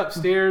you head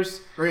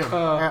upstairs. Graham,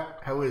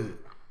 how is it?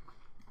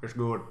 it's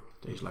good.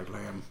 Tastes like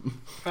lamb.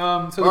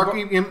 So the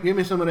Marky, give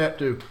me some of that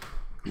too.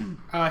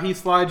 he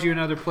slides you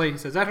another plate. He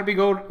says, "That'll be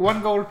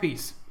 1 gold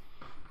piece."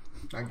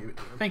 I'll give it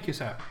to him. Thank you,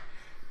 sir.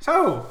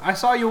 So I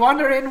saw you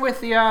wander in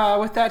with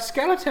that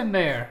skeleton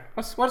there.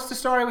 What's the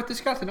story with the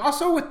skeleton?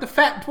 Also with the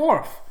fat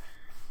dwarf.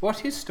 What's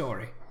his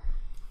story?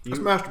 That's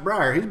Master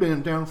Briar. He's been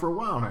in town for a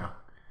while now.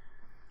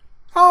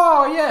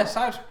 Oh yes,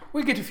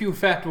 we get a few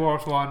fat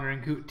dwarfs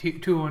wandering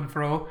to and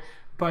fro.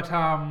 But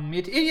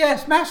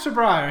yes, Master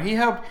Briar.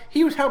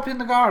 He was helped in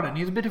the garden.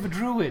 He's a bit of a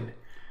druid,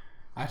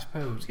 I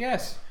suppose.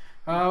 Yes.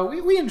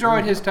 We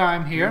enjoyed his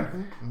time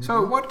here.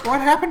 So what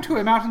happened to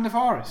him out in the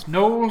forest?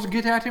 Gnolls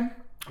get at him?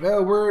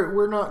 Well,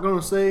 we're not going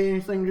to say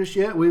anything just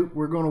yet.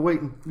 We're going to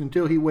wait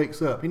until he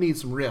wakes up. He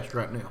needs some rest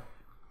right now.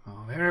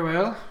 Oh, very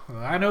well.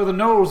 Well, I know the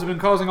gnolls have been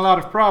causing a lot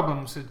of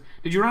problems.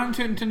 Did you run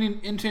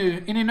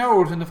into any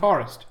gnolls in the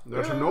forest?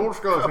 There's an old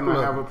skeleton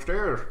I have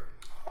upstairs.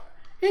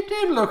 It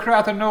did look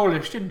rather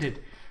gnollish, didn't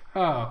it?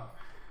 Oh.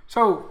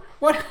 So,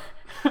 what...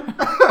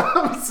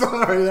 I'm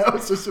sorry. That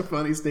was just a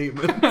funny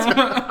statement.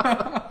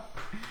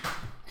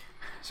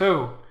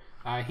 So,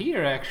 I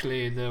hear,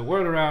 actually, the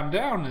word around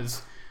town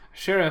is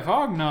Sheriff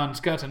Ognon's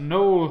got a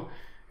knoll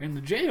in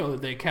the jail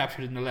that they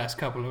captured in the last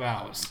couple of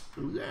hours.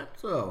 Is that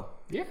so?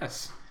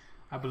 Yes.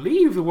 I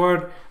believe the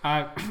word,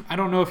 I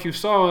don't know if you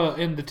saw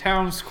in the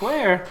town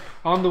square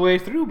on the way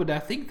through, but I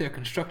think they're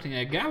constructing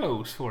a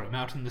gallows for him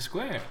out in the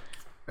square.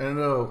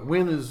 And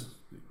when is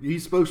he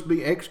supposed to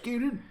be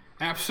executed?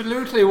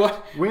 Absolutely.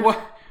 What When?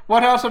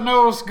 what else are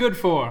knolls good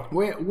for?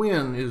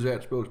 When is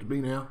that supposed to be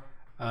now?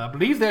 I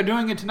believe they're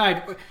doing it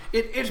tonight.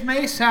 It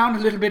may sound a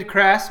little bit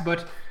crass,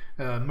 but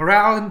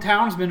morale in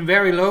town's been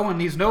very low,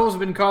 and these knolls have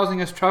been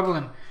causing us trouble,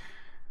 and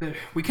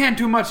we can't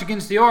do much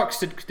against the orcs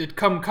that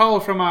come cull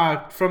from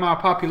our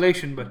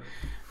population, but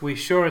we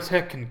sure as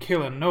heck can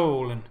kill a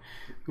knoll, and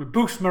we'll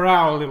boost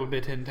morale a little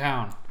bit in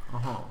town.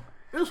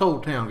 This whole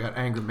town got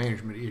anger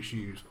management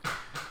issues.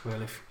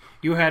 Well, if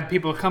you had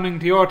people coming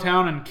to your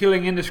town and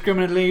killing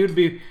indiscriminately, you'd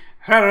be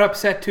rather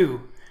upset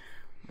too.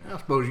 I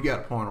suppose you got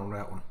a point on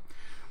that one.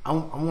 I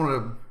want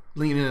to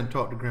lean in and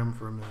talk to Grim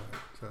for a minute.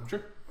 So.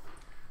 Sure.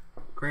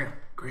 Grim.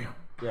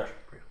 Yeah.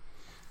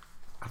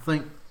 I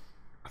think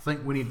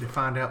we need to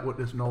find out what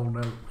this knoll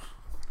knows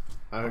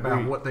I about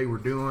agree. what they were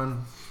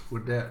doing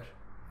with that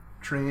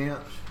trench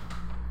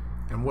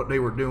and what they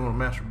were doing with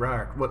Master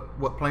Briar.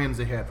 What plans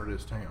they had for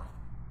this town.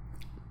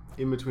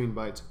 In between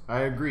bites.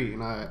 I agree,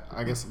 and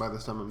I guess by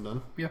this time I'm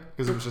done. Yeah.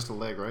 Because it was just a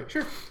leg, right?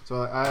 Sure.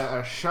 So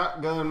I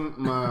shotgun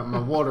my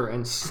water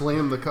and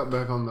slam the cup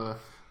back on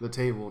the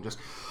table, just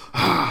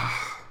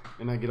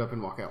and I get up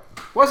and walk out.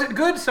 Was it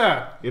good,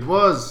 sir? It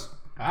was.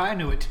 I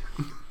knew it.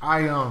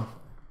 I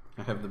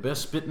I have the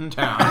best spit in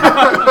town.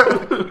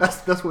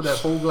 that's what that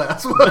whole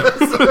glass was.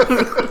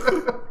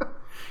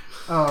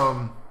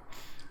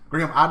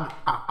 Grim,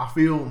 I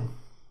feel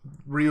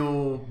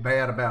real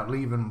bad about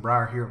leaving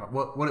Briar here.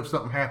 Like, what if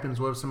something happens?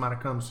 What if somebody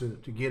comes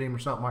to get him or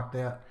something like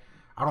that?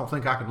 I don't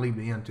think I can leave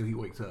the inn until he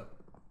wakes up.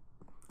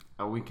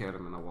 I wink at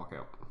him and I walk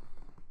out.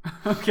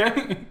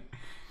 Okay.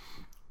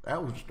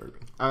 That was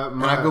disturbing.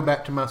 And I go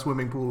back to my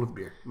swimming pool of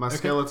beer. My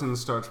skeleton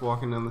starts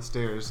walking down the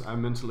stairs. I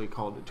mentally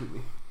called it to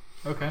me.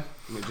 Okay.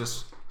 And it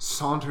just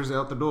saunters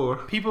out the door.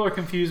 People are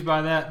confused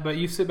by that, but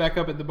you sit back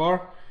up at the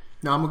bar?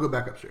 No, I'm gonna go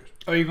back upstairs.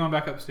 Oh, you're going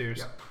back upstairs?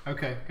 Yeah.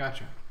 Okay,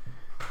 gotcha.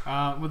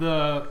 With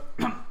the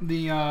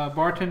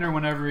bartender,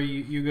 whenever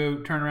you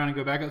go turn around and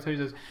go back upstairs,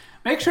 he says,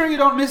 "Make sure you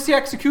don't miss the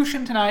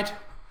execution tonight.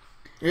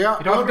 Yeah,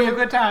 It ought to be a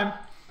good time."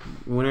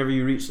 Whenever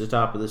you reach the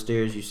top of the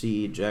stairs, you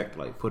see Jack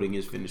like putting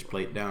his finished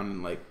plate down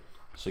and like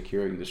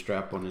securing the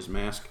strap on his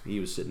mask.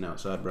 He was sitting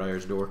outside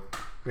Briar's door.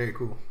 Very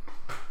cool.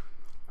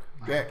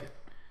 Jack,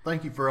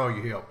 thank you for all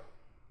your help.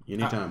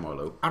 Anytime,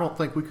 Arlo. I don't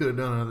think we could have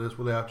done none of this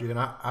without you, and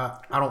I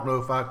don't know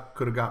if I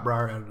could have got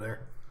Briar out of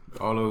there.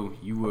 Arlo,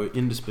 you were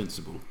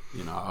indispensable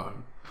in our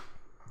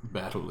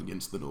battle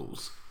against the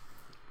gnolls.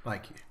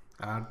 Thank you.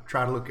 I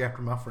try to look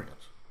after my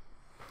friends.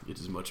 It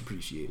is much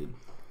appreciated.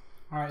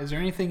 All right, is there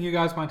anything you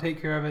guys want to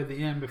take care of at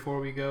the end before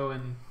we go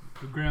and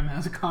Grim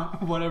has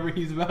whatever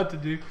he's about to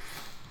do?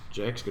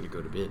 Jack's gonna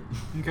go to bed.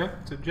 Okay,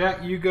 so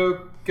Jack, you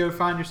go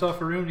find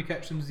yourself a room to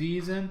catch some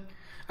Z's in.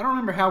 I don't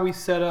remember how we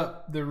set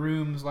up the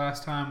rooms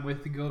last time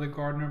with the Gilded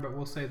Gardener, but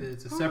we'll say that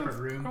it's a separate I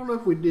room. don't know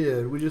if we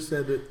did. We just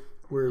said that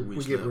we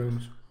get slept.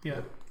 rooms.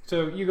 Yeah.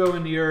 So you go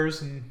into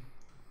yours and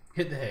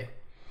hit the hay.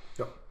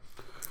 Yep.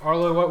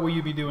 Arlo, what will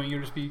you be doing?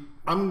 You'll just be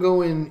I'm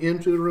going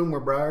into the room where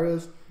Briar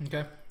is,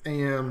 okay.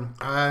 and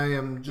I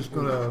am just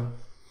going to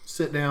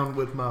sit down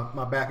with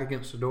my back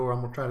against the door. I'm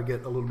going to try to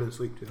get a little bit of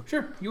sleep too.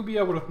 Sure, you'll be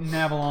able to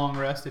nab a long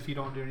rest if you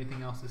don't do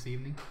anything else this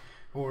evening,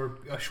 or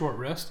a short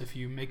rest if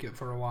you make it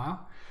for a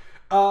while.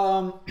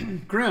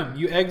 Grim,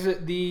 you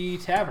exit the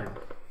tavern,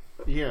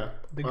 Yeah.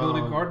 the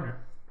Gilded Gardener.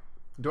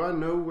 Do I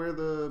know where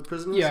the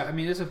prison is? Yeah, I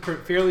mean it's a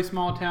fairly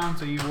small town,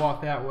 so you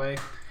walk that way.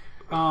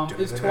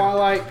 It's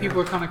twilight.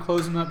 People are kind of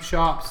closing up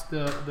shops.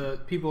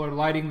 The people are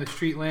lighting the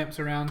street lamps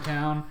around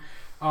town.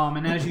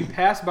 And as you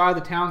pass by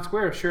the town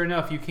square, sure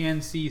enough, you can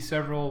see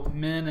several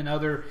men and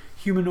other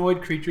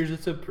humanoid creatures.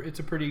 It's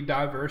a pretty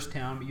diverse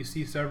town, but you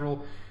see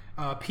several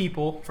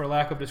people, for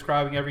lack of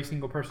describing every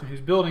single person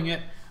who's building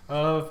it,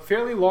 a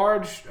fairly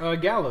large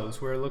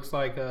gallows where it looks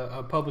like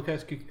a public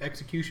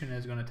execution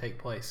is going to take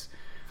place.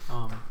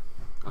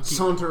 I'll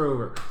saunter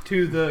over.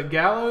 To the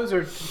gallows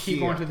or keep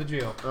Yeah. going to the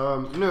jail?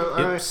 No,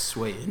 Hips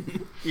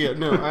swaying.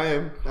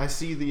 I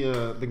see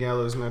the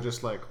gallows and I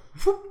just like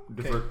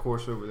divert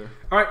course over there.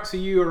 All right, so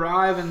you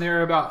arrive and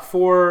there are about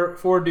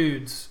four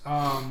dudes,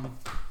 a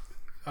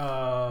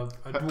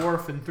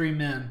dwarf and 3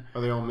 men. Are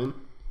they all men?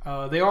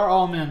 They are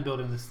all men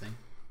building this thing.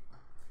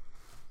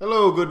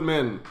 Hello, good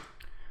men.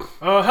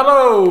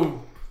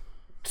 Hello,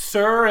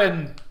 sir,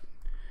 and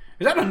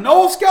is that a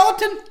gnoll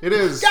skeleton? It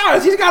is.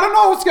 Guys, he's got a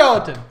gnoll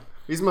skeleton.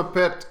 He's my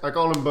pet. I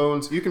call him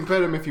Bones. You can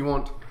pet him if you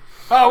want.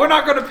 Oh, we're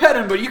not going to pet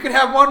him, but you can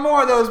have one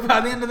more of those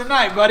by the end of the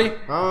night, buddy.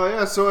 Oh,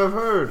 yeah, so I've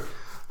heard.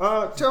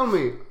 Tell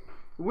me,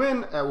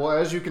 when... well,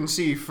 as you can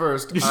see,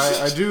 first,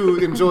 I do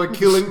enjoy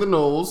killing the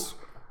gnolls.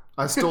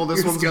 I stole this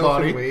Your one's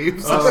skeleton body.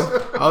 waves.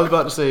 I was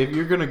about to say, if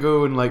you're gonna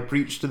go and like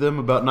preach to them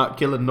about not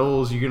killing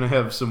gnolls, you're gonna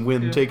have some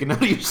wind taken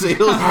out of your sails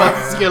by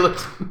the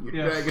skeleton.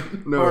 Yeah.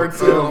 Dragon. No, Hard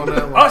sell on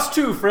that one. Us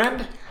too,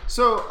 friend.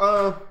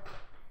 So,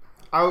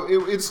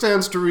 it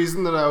stands to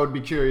reason that I would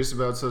be curious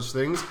about such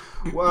things.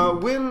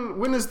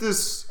 When is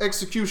this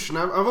execution?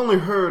 I've only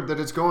heard that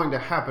it's going to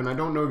happen. I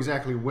don't know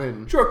exactly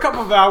when. Sure, a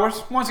couple of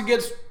hours. Once it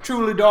gets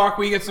truly dark,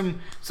 we get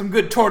some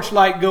good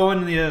torchlight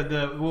going.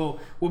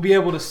 We'll be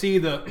able to see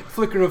the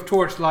flicker of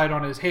torchlight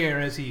on his hair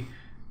as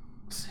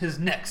his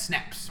neck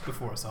snaps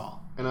before us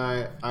all. And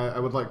I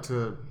would like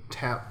to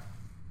tap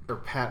or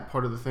pat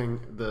part of the thing,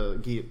 the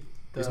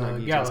it's not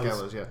guillotine, it's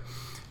gallows. gallows,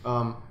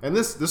 yeah. And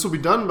this will be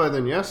done by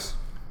then, yes?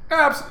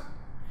 Absolutely.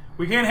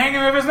 We can't hang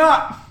him if it's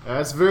not.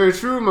 That's very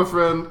true, my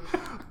friend.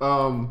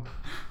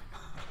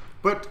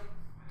 But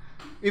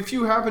if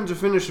you happen to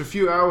finish a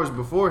few hours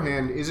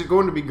beforehand, is it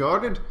going to be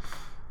guarded?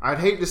 I'd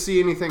hate to see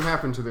anything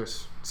happen to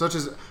this. Such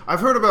as, I've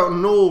heard about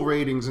gnoll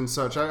raidings and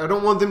such. I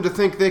don't want them to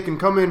think they can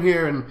come in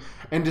here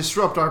and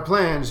disrupt our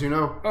plans, you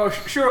know? Oh,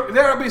 sure.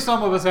 There'll be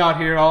some of us out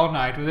here all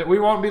night with it. We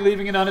won't be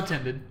leaving it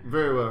unattended.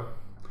 Very well.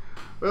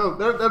 Well,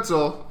 that's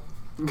all.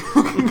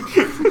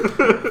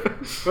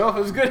 Well,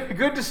 it was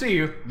good to see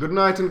you. Good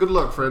night and good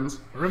luck, friends.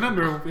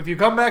 Remember, if you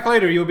come back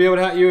later, you'll be able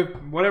to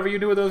whatever you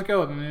do with those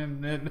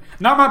skeletons.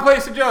 Not my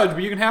place to judge,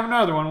 but you can have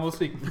another one. We'll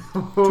see.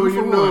 Oh,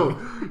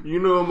 you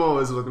know I'm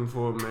always looking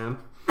for him, man.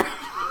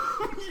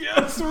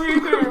 Yes, we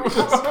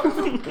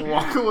do.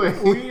 Walk away.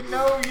 We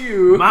know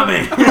you. My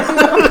man.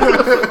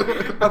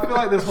 I feel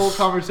like this whole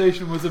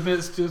conversation was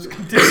amidst just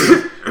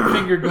continuous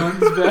finger guns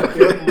back.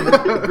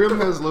 Grim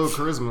has low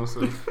charisma,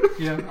 so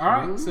Yeah.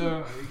 All right.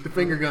 So The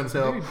finger guns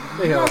help. dude,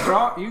 They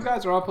help. you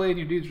guys are all playing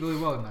your dudes really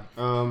well tonight.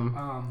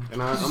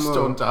 and I'm Just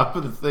on top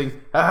of the thing.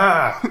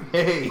 Ah,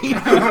 hey.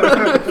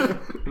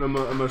 I'm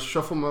gonna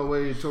shuffle my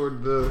way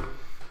toward the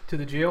To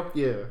the jail.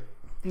 yeah.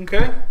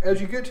 Okay.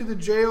 As you get to the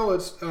jail,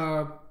 it's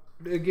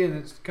again,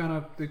 it's kind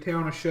of the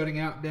town is shutting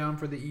out down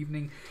for the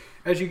evening.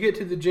 As you get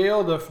to the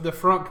jail, the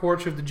front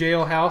porch of the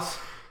jailhouse,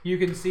 you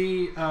can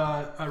see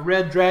a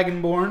red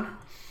dragonborn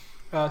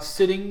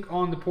sitting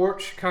on the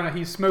porch.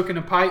 He's smoking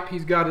a pipe.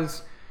 He's got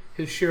his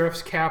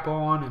sheriff's cap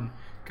on and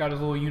got his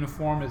little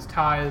uniform. His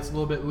tie is a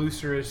little bit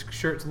looser. His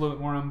shirt's a little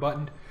bit more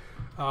unbuttoned,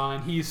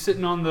 and he's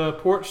sitting on the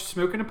porch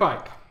smoking a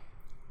pipe.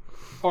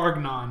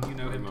 Argnon, you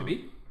know him to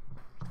be.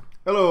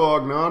 Hello,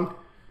 Ognon.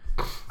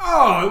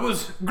 Oh, it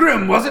was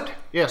Grim, was it?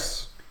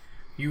 Yes.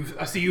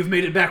 I see you've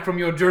made it back from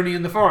your journey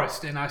in the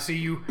forest, and I see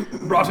you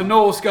brought a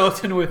gnoll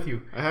skeleton with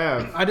you. I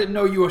have. I didn't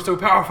know you were so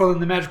powerful in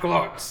the magical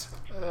arts.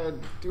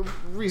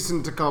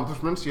 Recent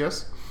accomplishments,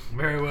 yes.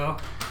 Very well.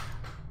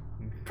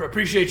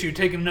 Appreciate you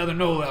taking another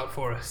gnoll out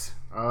for us.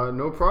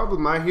 No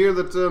problem. I hear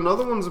that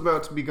another one's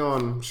about to be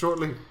gone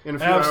shortly in a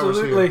few hours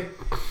Absolutely. here.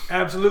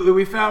 Absolutely.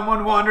 We found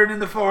one wandering in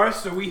the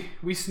forest, so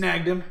we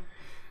snagged him.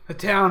 The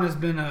town has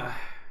been,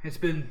 it's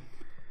been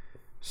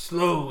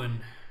slow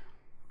and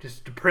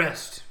just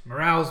depressed.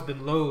 Morale's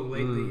been low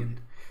lately,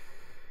 and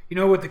you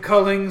know, with the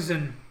Cullings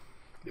and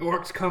the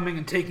orcs coming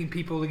and taking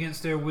people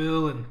against their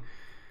will, and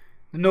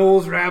the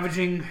gnolls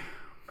ravaging,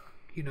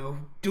 you know,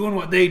 doing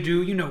what they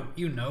do. You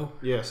know.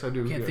 Yes, I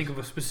do. Can't yes. think of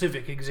a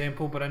specific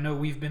example, but I know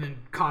we've been in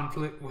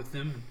conflict with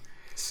them.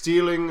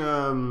 Stealing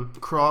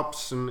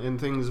crops and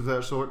things of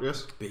that sort,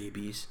 yes.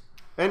 Babies.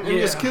 And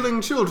Yeah. just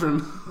killing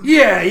children.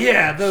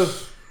 Yeah,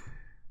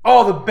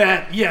 all the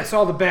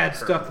bad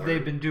stuff that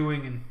they've been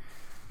doing, and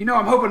you know,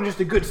 I'm hoping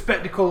just a good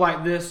spectacle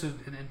like this and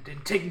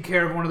taking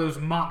care of one of those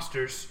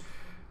monsters.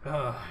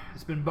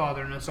 It's been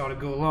bothering us. Ought to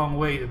go a long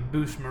way to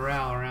boost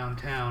morale around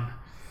town.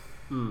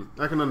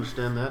 I can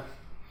understand that.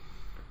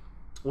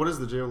 What does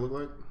the jail look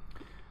like?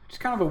 It's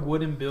kind of a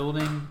wooden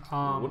building.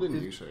 What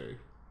didn't you say?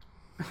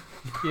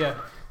 Yeah,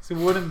 it's a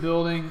wooden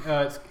building.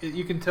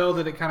 You can tell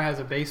that it kind of has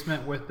a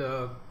basement with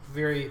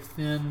very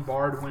thin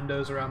barred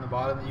windows around the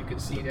bottom that you can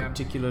see down.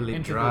 Particularly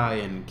into dry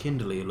and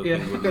kindly looking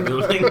Yeah, wooden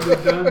building. the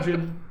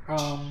dungeon.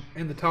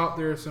 In the top,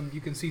 there's some.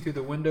 You can see through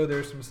the window.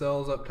 There's some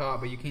cells up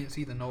top, but you can't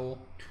see the knoll.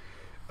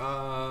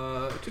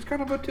 Just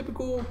kind of a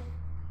typical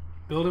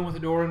building with a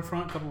door in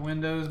front, couple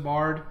windows,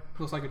 barred.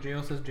 Looks like a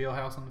jail. Says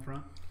jailhouse on the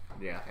front.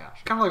 Yeah.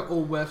 Kind of like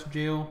Old West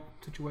jail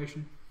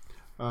situation.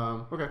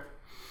 Okay.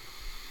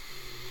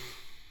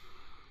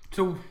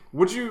 So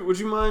Would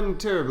you mind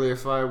terribly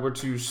if I were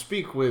to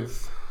speak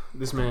with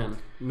this man,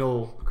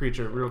 Knoll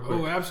creature, real quick?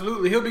 Oh,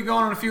 absolutely. He'll be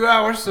gone in a few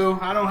hours, so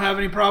I don't have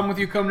any problem with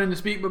you coming in to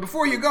speak. But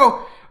before you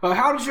go,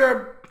 how did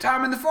your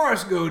time in the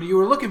forest go? You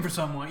were looking for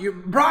someone.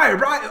 Briar,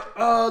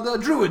 the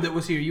druid that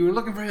was here. You were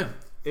looking for him.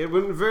 It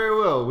went very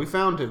well. We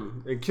found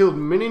him. It killed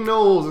many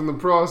gnolls in the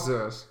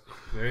process.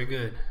 Very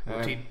good.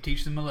 We'll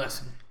teach them a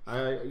lesson.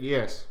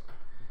 Yes.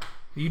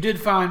 You did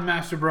find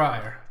Master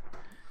Briar.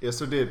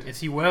 Yes, I did.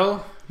 Is he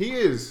well? He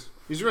is.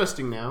 He's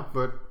resting now,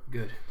 but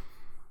Good.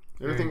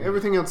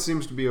 everything else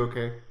seems to be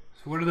okay.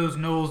 So what are those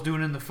gnolls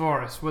doing in the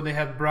forest? What do they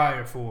have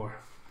Briar for?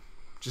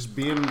 Just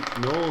being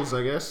gnolls,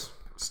 I guess.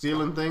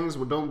 Stealing things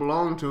that don't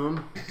belong to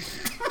them.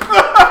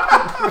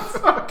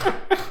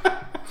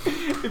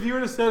 If you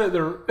would have said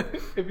it,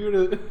 if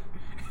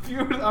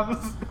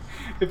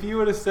you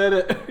would have said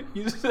it,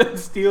 you said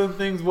stealing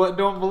things what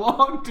don't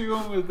belong to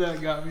him. If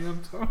that got me,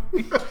 I'm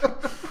sorry.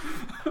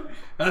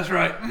 That's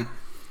right.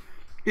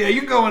 Yeah,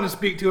 you can go in and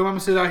speak to him. I'm gonna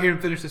sit out here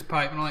and finish this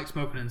pipe. I don't like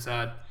smoking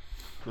inside.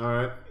 All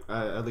right.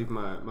 I leave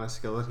my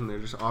skeleton there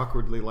just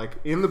awkwardly, like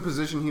in the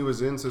position he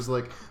was in. So it's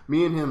like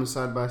me and him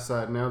side by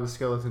side. Now the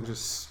skeleton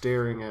just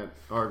staring at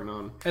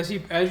Argonon. As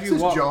you Is his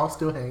walk, jaw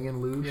still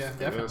hanging loose? yeah, Yes,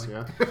 definitely.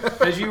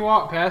 yeah. As you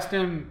walk past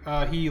him,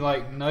 he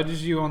like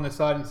nudges you on the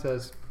side and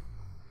says,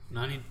 "Do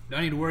I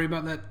need to worry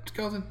about that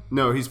skeleton?"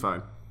 No, he's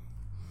fine.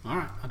 All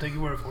right, I'll take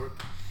your word for it.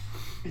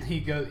 And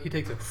he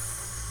takes a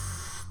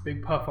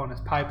big puff on his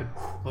pipe and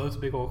blows a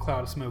big old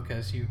cloud of smoke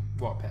as you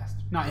walk past.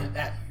 Not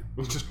at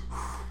you. Just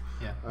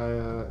Yeah.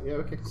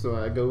 okay. So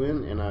I go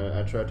in and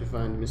I try to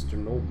find Mr.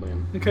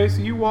 Noblan. Okay,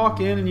 so you walk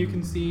in and you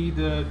can see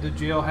the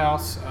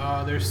jailhouse.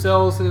 There's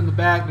cells in the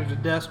back. There's a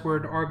desk where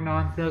the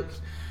Argonon sits.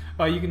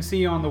 You can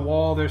see on the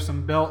wall there's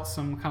some belts,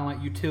 some kind of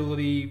like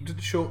utility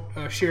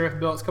sheriff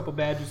belts, a couple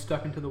badges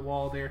stuck into the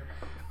wall there,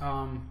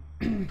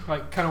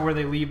 like kind of where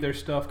they leave their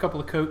stuff. A couple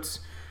of coats,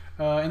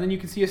 and then you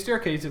can see a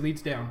staircase that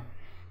leads down.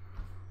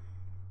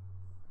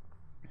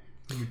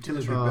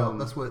 Utility belt.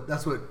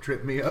 That's what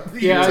tripped me up.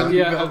 The Yeah, utility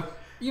yeah. belt.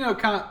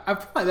 Kind of. I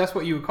feel like that's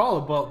what you would call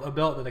a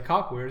belt that a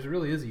cop wears. It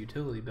really is a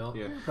utility belt.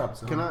 Yeah. Probably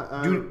so. Can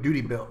I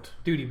duty belt?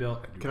 Duty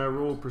belt. Can I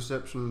roll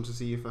perception to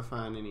see if I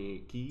find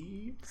any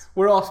keys?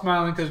 We're all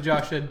smiling because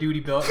Josh said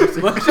duty belt. Just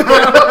to let you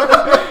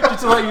know,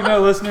 just to let you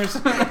know, listeners.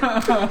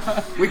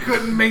 We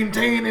couldn't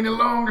maintain any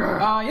longer.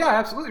 Yeah,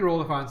 absolutely.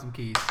 Roll to find some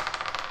keys.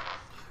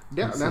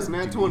 Yeah, that's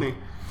nat 20.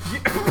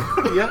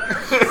 Yep.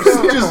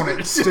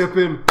 Just step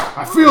in.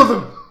 I feel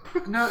them.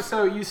 No,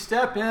 so you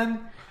step in,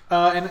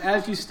 and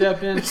as you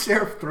step in, The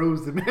sheriff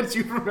throws them at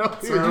you from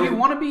out there. do you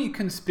want to be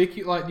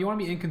conspicuous? Like, do you want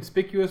to be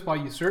inconspicuous while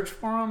you search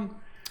for them?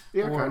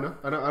 Yeah, Or- kind of.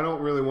 I don't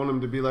really want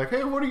him to be like,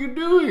 hey, what are you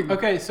doing?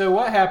 Okay, so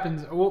what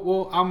happens?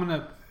 Well, I'm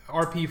gonna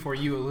RP for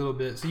you a little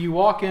bit. So you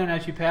walk in,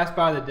 as you pass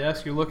by the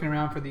desk, you're looking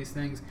around for these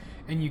things,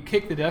 and you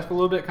kick the desk a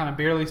little bit, kind of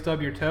barely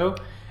stub your toe,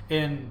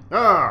 and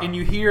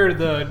you hear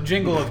the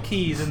jingle of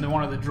keys into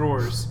one of the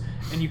drawers,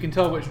 and you can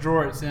tell which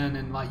drawer it's in,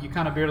 and like you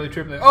kind of barely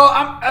trip. Like,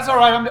 that's all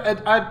right.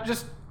 I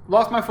just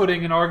lost my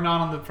footing, and Argonon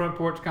on the front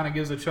porch kind of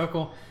gives a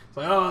chuckle. It's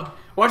like, oh,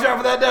 watch out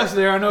for that desk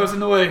there. I know it's in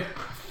the way.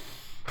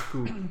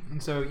 Cool.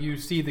 And so you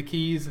see the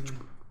keys, and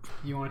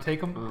you want to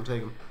take them. I'll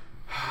take him.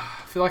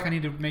 I feel like I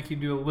need to make you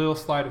do a little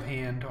sleight of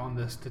hand on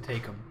this to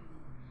take them.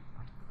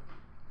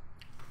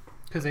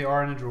 Because they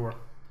are in a drawer.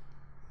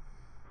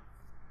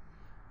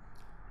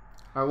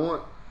 I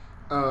want.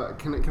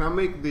 Can I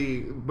make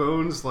the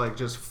bones like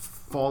just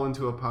fall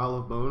into a pile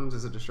of bones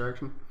as a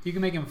distraction? You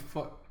can make him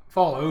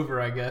fall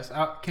over, I guess.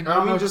 I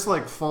mean, just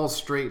like fall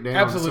straight down.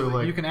 absolutely. So,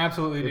 like, You can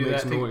absolutely it do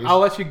makes that. noise. I'll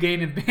let you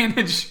gain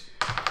advantage.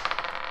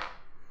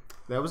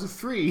 That was a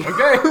 3.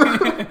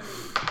 Okay.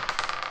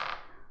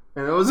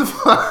 And that was a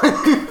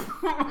 5.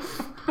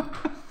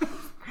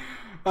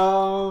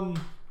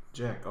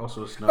 Jack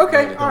also snuck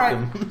Okay. in to All help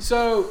right. him.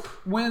 So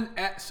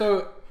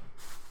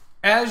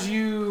as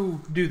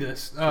you do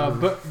this,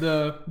 but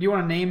do you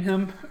want to name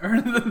him or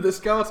the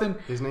skeleton?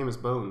 His name is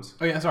Bones.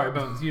 Oh yeah, sorry,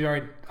 Bones. You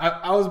already.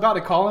 I was about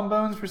to call him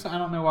Bones for some. I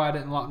don't know why I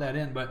didn't lock that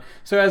in. But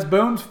so as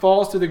Bones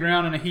falls to the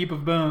ground in a heap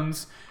of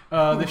bones,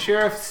 the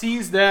sheriff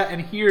sees that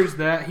and hears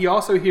that. He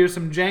also hears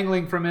some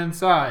jangling from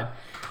inside,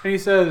 and he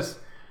says,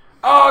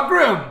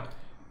 Grim,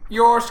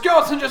 your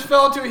skeleton just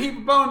fell into a heap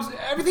of bones.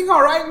 Everything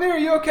all right in there? Are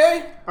you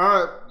okay?"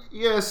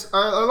 Yes,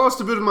 I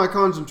lost a bit of my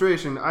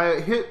concentration. I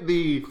hit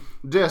the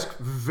desk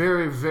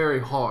very,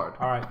 very hard.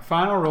 All right.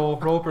 Final roll.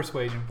 Roll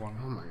persuasion for me.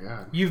 Oh my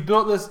god. You've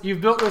built this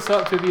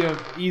up to be an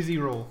easy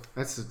roll.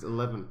 That's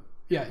 11.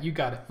 Yeah, you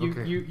got it.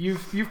 Okay.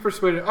 You've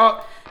persuaded.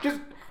 Oh,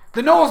 just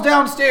the Noel's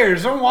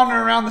downstairs. Don't wander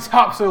around the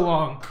top so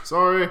long.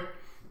 Sorry.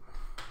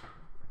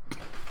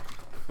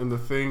 And the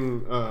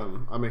thing,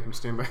 I make him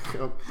stand back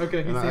up.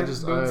 Okay, he And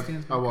stands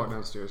back walk up.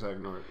 downstairs. I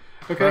ignore it.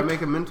 Okay. I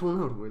make a mental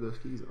note of where those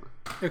keys are.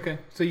 Okay,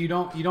 so you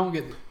don't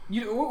get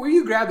where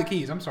you grab the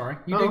keys. I'm sorry,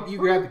 you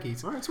grab the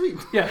keys. All right, sweet.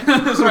 Yeah,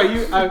 sorry,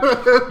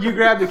 you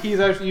grabbed the keys.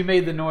 You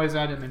made the noise.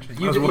 I didn't mention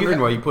it. I was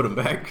wondering why you put him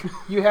back.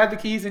 You had the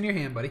keys in your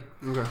hand, buddy.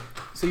 Okay.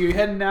 So you're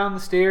heading down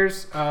the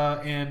stairs,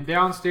 and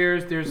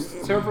downstairs there's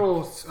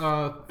several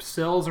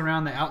cells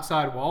around the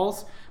outside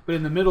walls, but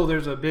in the middle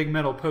there's a big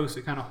metal post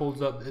that kind of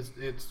holds up.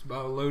 It's a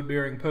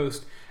load-bearing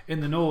post,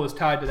 and the Noel is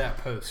tied to that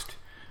post.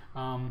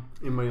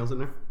 Anybody else in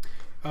there?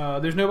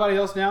 There's nobody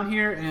else down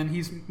here, and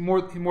he's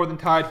more than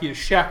tied. He is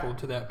shackled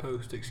to that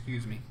post.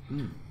 Excuse me.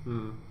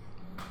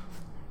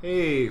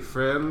 Hey,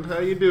 friend, how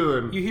you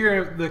doing? You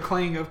hear the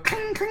clang of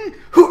cling, cling,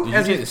 Did you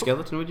as take the he's,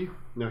 skeleton with you?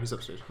 No, he's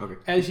upstairs. Okay.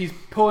 as he's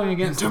pulling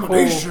against the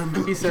Intimidation.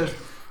 pole. He says,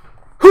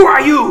 "Who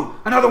are you?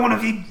 Another one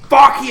of the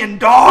Varkian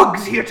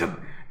dogs here to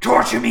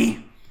torture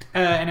me?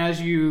 And as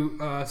you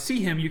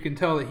see him, you can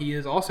tell that he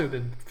has also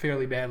been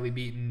fairly badly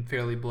beaten,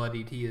 fairly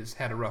bloodied. He has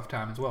had a rough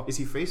time as well. Is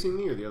he facing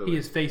me or the other way? He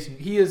is facing.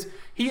 He is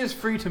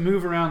free to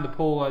move around the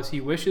pole as he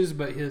wishes,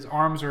 but his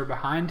arms are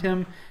behind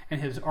him,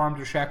 and his arms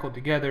are shackled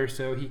together,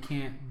 so he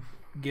can't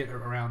get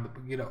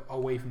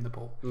away from the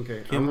pole.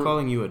 Okay. Him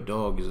calling you a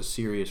dog is a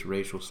serious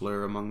racial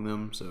slur among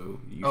them, so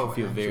you should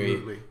feel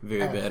absolutely.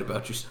 very bad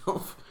about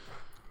yourself.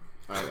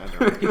 I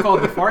don't. He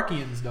called the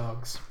Farkians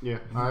dogs. Yeah,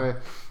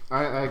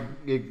 I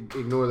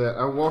ignore that.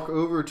 I walk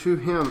over to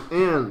him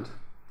and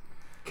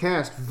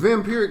cast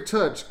Vampiric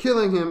Touch,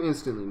 killing him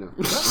instantly. No,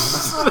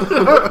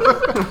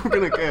 I'm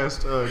gonna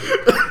cast.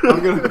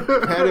 I'm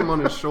gonna pat him on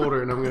his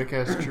shoulder, and I'm gonna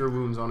cast Cure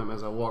Wounds on him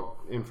as I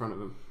walk in front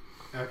of him.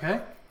 Okay.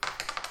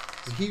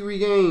 He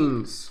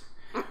regains.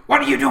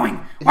 What are you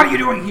doing? What are you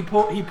doing? He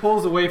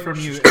pulls away from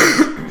you.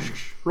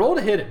 Roll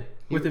to hit him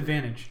with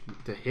advantage.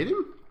 To hit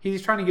him?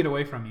 He's trying to get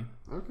away from you.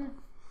 Okay.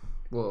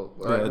 Well, all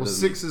Yeah, right. that Well,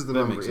 doesn't- 6 is the that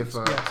number. makes If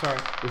sense. Yeah, sorry.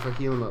 I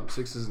heal him up,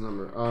 6 is the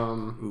number.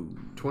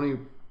 20.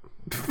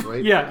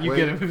 Right? Yeah, you Wait.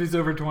 get him if he's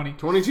over 20.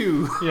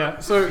 22. Yeah,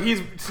 so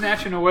he's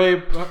snatching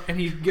away, and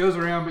he goes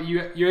around, but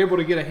you're able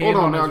to get a hand Hold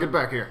on on now. his, Get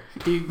back here.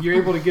 you're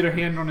able to get a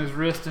hand on his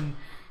wrist, and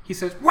he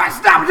says, "What?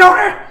 Stop,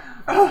 Donor!"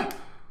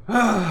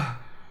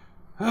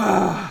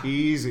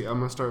 Easy. I'm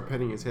gonna start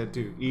petting his head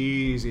too.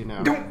 Easy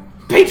now.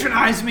 Don't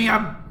patronize me.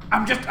 I'm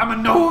a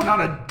knoll, not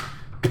a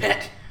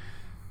pet.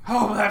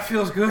 Oh, that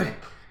feels good.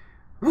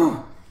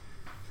 Ooh.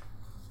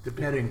 The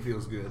petting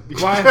feels good.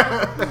 Why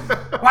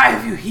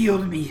have you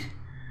healed me?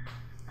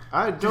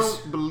 I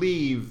don't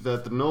believe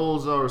that the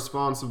Knolls are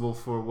responsible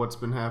for what's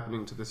been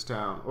happening to this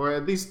town, or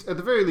at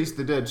the very least,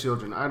 the dead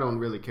children. I don't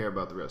really care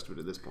about the rest of it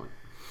at this point.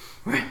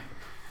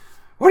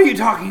 What are you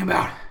talking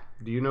about?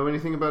 Do you know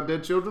anything about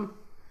dead children?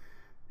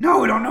 No,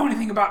 we don't know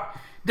anything about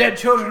dead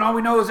children. All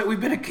we know is that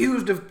we've been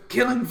accused of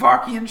killing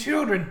Farkian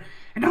children,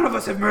 and none of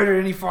us have murdered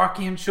any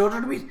Farkian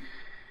children. We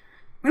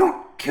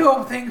don't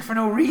kill things for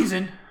no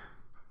reason.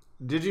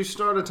 Did you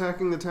start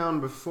attacking the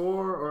town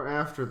before or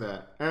after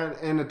that? And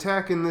an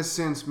attack in this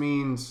sense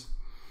means,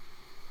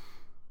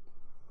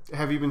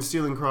 have you been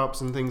stealing crops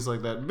and things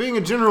like that? Being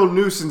a general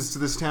nuisance to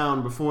this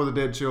town before the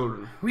dead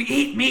children. We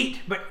eat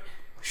meat, but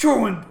sure,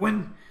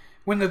 when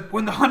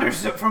the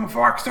hunters from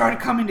Fark started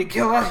coming to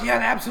kill us, yeah,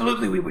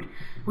 absolutely,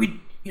 we'd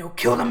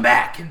kill them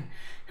back, and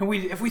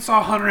if we saw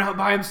a hunter out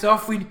by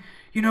himself, we'd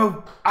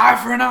eye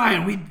for an eye,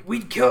 and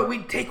we'd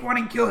take one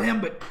and kill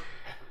him, but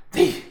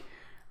the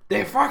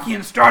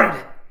Farkians started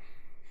it.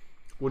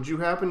 Would you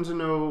happen to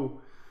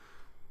know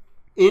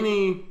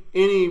any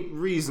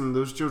reason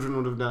those children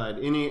would have died?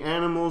 Any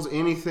animals,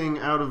 anything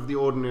out of the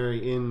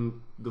ordinary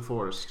in the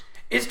forest?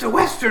 It's the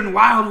Western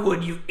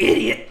Wildwood, you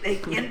idiot.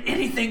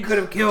 Anything could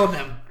have killed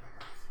them.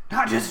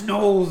 Not just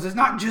gnolls. It's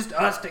not just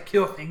us that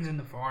kill things in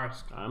the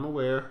forest. I'm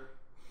aware.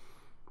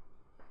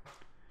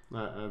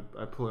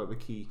 I pull out the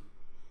key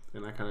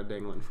and I kind of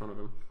dangle it in front of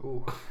him.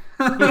 Ooh.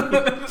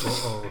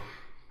 Uh-oh.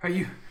 Are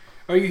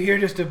you here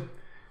just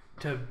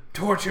to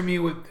torture me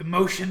with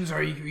emotions, or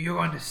are you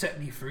going to set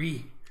me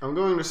free? I'm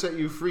going to set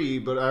you free,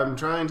 but I'm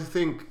trying to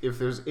think if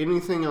there's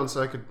anything else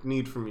I could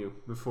need from you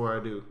before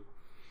I do.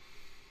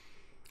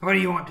 What do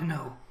you want to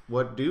know?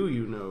 What do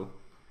you know?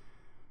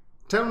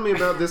 Tell me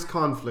about this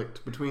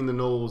conflict between the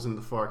Knolls and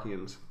the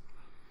Farkians.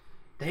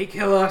 They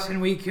kill us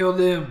and we kill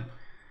them.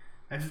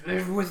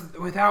 There's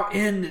without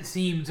end, it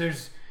seems.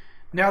 There's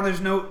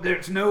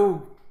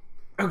no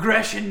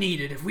aggression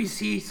needed. If we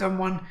see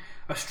someone,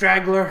 a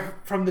straggler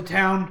from the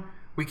town,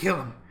 we kill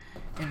him.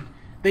 And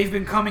they've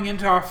been coming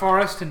into our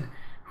forest, and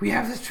we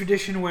have this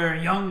tradition where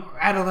young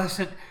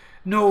adolescent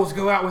gnolls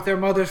go out with their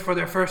mothers for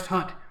their first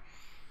hunt.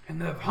 And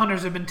the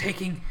hunters have been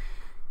taking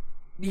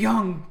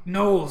young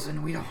gnolls, and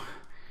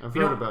I've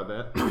heard about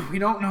that. we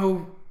don't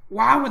know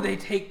why would they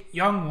take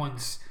young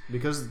ones.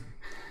 Because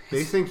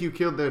they think you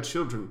killed their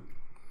children.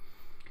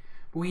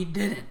 We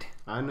didn't.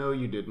 I know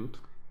you didn't.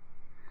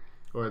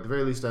 Or at the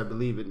very least, I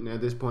believe it. And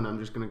at this point, I'm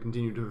just going to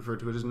continue to refer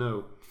to it as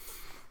no.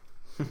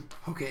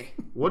 Okay.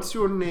 What's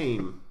your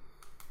name?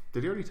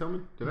 Did he already tell me?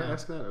 Did I No.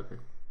 ask that? Okay.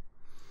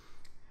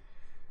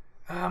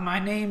 My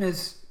name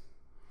is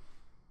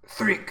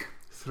Thrick.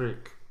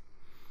 Thrick.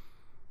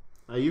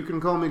 You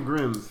can call me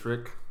Grim,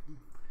 Thrick.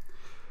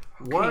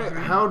 Why?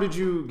 Grim. How did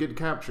you get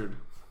captured?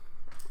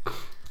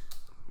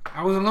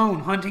 I was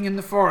alone hunting in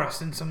the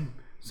forest, and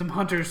some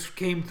hunters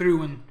came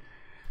through, and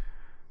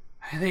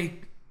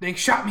they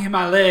shot me in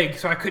my leg,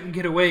 so I couldn't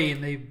get away,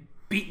 and they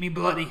beat me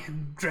bloody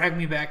and dragged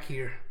me back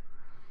here.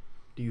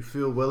 Do you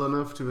feel well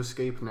enough to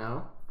escape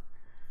now?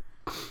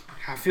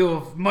 I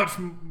feel much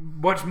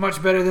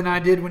better than I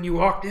did when you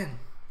walked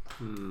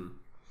in.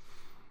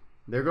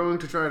 They're going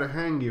to try to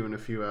hang you in a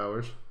few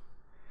hours.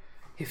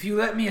 If you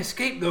let me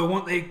escape, though,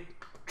 won't they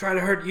try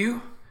to hurt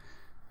you?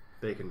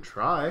 They can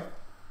try.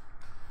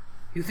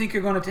 You think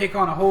you're going to take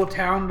on a whole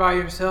town by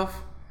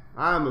yourself?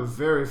 I'm a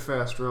very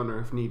fast runner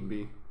if need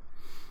be.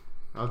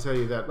 I'll tell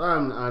you that.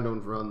 I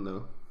don't run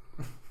though.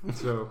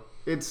 So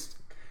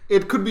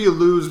it could be a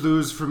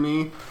lose-lose for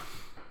me.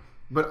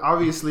 But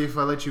obviously, if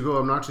I let you go,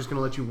 I'm not just going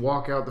to let you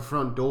walk out the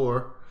front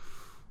door.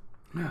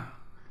 No.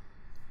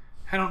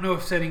 I don't know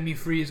if setting me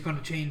free is going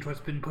to change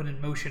what's been put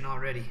in motion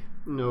already.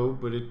 No,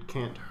 but it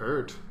can't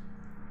hurt.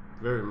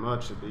 Very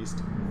much, at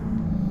least.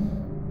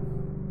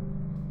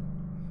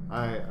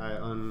 I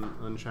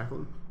unshackle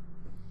him.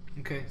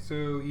 Okay,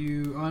 so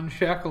you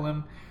unshackle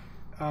him,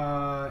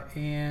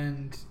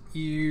 and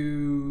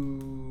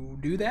you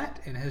do that,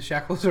 and his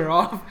shackles are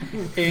off.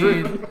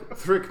 And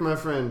Thrick, my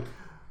friend,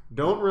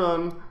 don't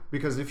run,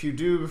 because if you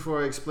do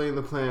before I explain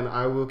the plan,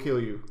 I will kill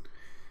you.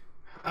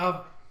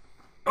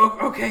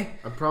 okay.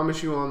 I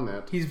promise you on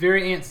that. He's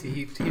very antsy.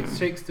 He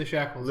shakes the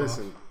shackles off.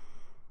 Listen,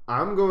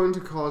 I'm going to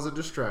cause a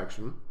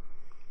distraction.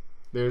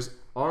 There's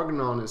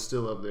Argonon is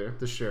still up there,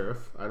 the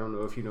sheriff. I don't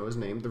know if you know his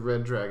name, the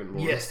Red Dragon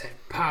Boy. Yes, that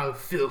pile of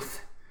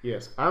filth.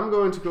 Yes, I'm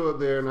going to go up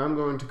there and I'm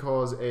going to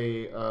cause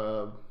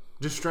a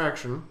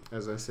distraction,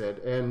 as I said,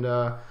 and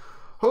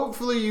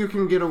hopefully you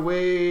can get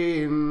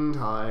away in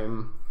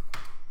time.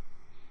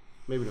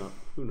 Maybe not.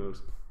 Who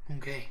knows?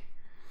 Okay.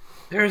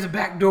 There's a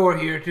back door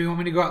here. Do you want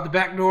me to go out the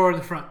back door or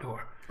the front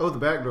door? Oh, the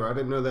back door. I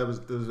didn't know that was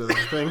a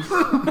thing.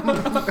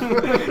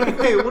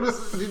 Hey, what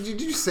is?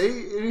 Did you say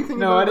anything?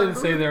 No, about I didn't that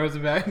say door? there was a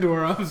back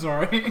door. I'm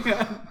sorry.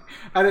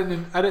 I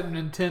didn't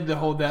intend to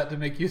hold that to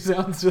make you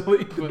sound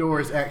silly. The But door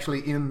is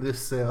actually in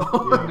this cell.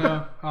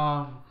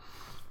 no.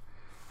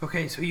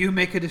 Okay, so you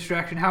make a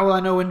distraction. How will I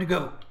know when to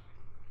go?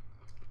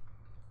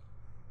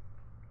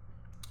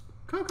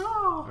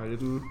 Caw-caw. I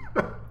didn't.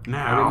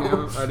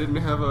 Now. I didn't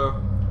have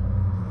a.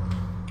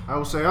 I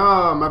will say,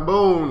 my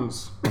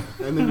bones,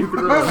 and then you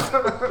can run.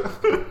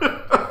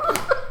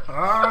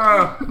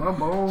 My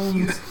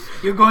bones.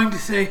 You're going to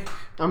say,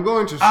 I'm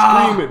going to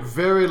scream it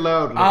very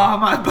loudly.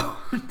 my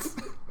bones.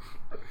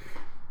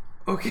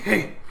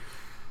 Okay.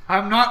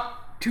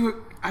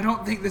 I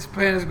don't think this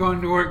plan is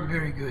going to work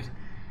very good,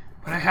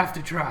 but I have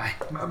to try.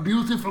 My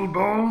beautiful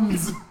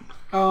bones.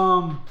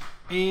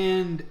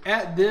 And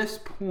at this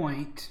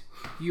point,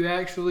 you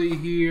actually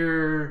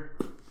hear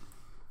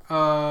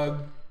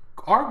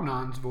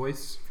Argonon's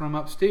voice from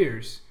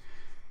upstairs.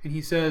 And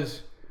he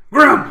says,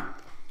 Grim,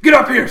 get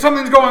up here.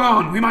 Something's going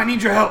on. We might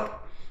need your help.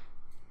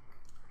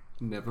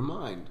 Never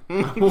mind.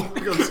 I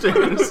walk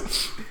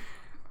upstairs.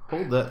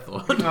 Hold that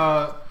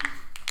thought.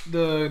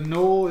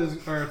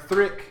 The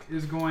Thrick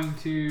is going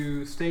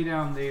to stay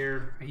down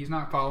there. He's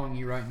not following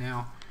you right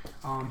now.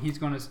 He's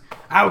going to...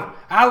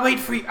 I'll wait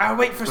for you. I'll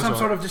wait for some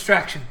sort of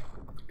distraction.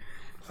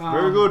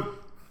 Very good.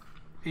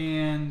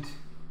 And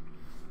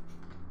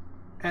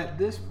at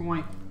this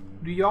point,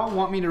 do y'all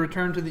want me to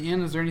return to the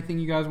inn? Is there anything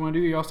you guys want to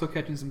do? Are y'all still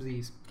catching some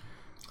Z's?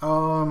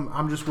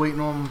 I'm just waiting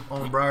on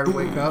Briar to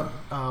wake up.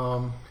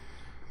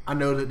 I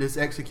know that this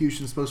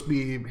execution is supposed to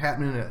be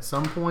happening at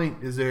some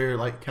point. Is there,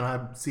 can I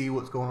see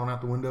what's going on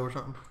out the window or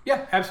something?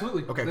 Yeah,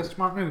 absolutely. Okay, That's a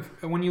smart move.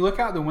 When you look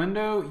out the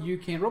window, you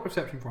can roll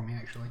perception for me,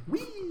 actually.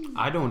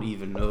 I don't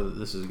even know that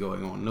this is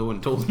going on. No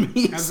one told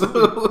me. Absolutely.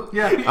 So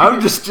Yeah.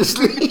 I'm just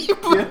asleep.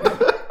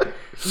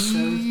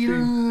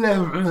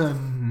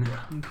 11.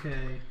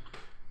 Okay.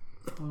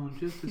 Hold on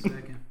just a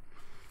second.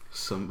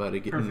 Somebody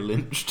getting Perfect.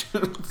 lynched.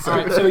 All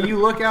right, so you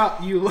look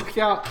out,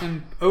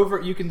 and over.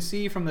 You can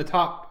see from the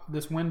top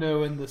this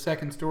window in the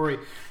second story.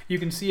 You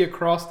can see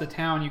across the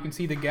town. You can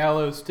see the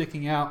gallows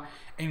sticking out,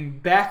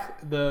 and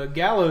back the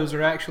gallows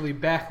are actually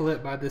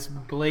backlit by this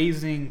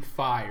blazing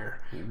fire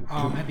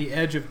at the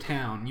edge of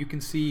town. You can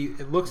see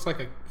it looks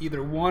like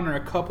either one or a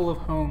couple of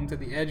homes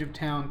at the edge of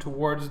town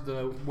towards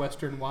the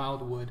western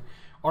wildwood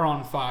are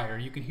on fire.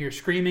 You can hear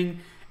screaming,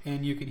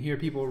 and you can hear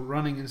people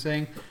running and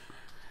saying,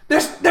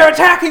 They're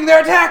attacking!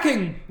 They're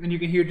attacking! And you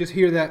can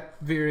hear that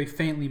very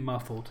faintly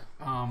muffled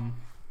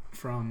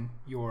from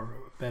your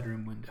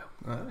bedroom window.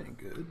 That ain't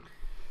good.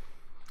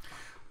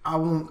 I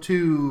want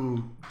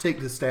to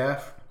take the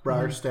staff,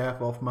 Briar's staff,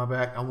 off my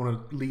back. I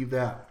want to leave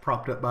that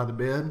propped up by the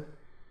bed,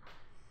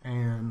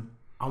 and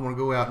I want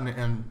to go out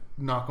and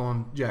knock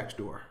on Jack's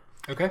door.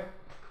 Okay.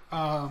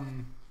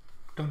 Dum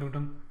dum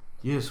dum.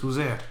 Yes, who's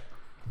there?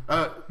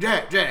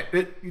 Jack,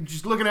 you're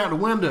just looking out the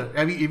window.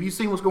 Have you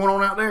seen what's going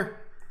on out there?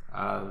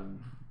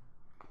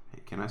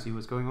 Can I see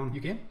what's going on? You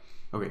can.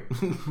 Okay.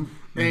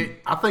 Hey,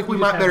 I think we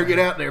You might just better have- get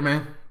out there,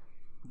 man.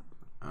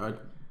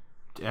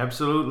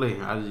 Absolutely.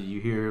 You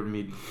hear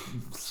me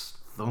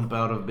thump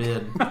out of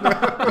bed.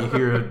 You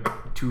hear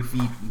 2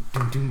 feet.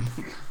 Dun, dun.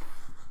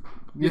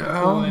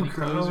 Yeah, Pull any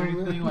clothes or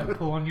anything? Like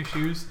pull on your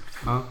shoes?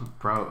 I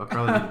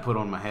probably need to put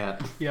on my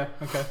hat. Yeah.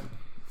 Okay.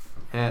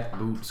 Hat,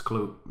 boots,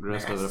 cloak. The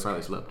rest of it I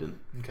probably slept in.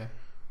 Okay.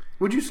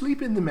 Would you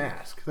sleep in the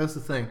mask? That's the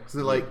thing.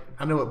 So,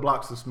 I know it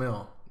blocks the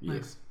smell.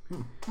 Nice.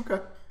 Okay.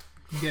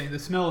 Okay. The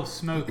smell of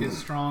smoke is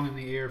strong in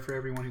the air for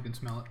everyone who can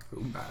smell it.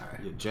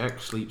 Yeah, Jack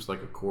sleeps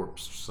like a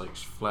corpse, just like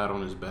flat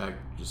on his back,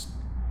 just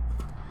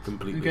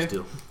completely Okay.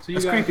 still. So you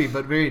That's guys, creepy,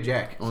 but very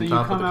Jack. So On you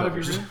top come of the out of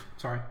your covers. room.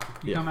 Sorry.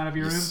 You Yeah. come out of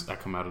your Yes, room.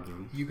 I come out of the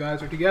room. You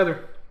guys are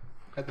together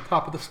at the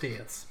top of the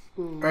stairs.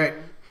 All right.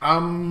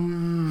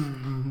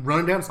 I'm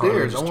running Oliver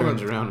downstairs. just I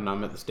turns want around and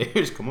I'm at the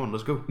stairs. Come on,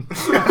 let's go.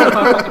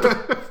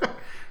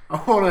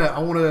 I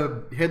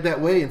wanna head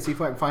that way and see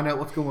if I can find out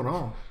what's going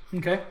on.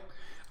 Okay.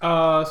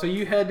 So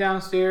you head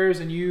downstairs,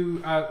 and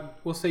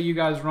we'll say you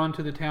guys run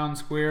to the town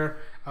square,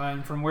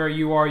 and from where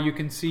you are, you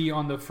can see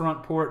on the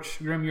front porch.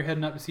 Grim, you're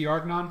heading up to see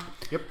Argnon.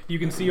 Yep. You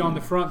can see on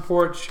the front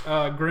porch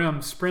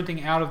Grim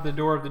sprinting out of the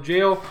door of the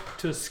jail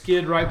to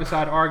skid right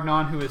beside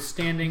Argnon, who is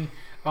standing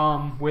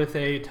with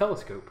a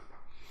telescope,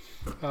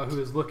 who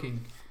is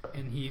looking,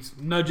 and he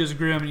nudges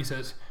Grim and he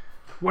says,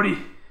 "What do you?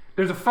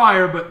 There's a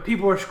fire, but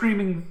people are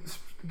screaming.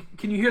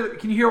 Can you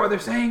hear what they're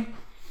saying?"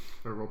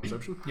 Roll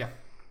perception. Yeah.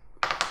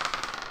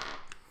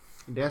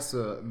 That's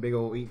a big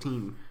old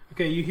 18.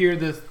 Okay, you hear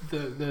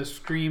the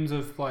screams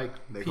of like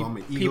They call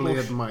me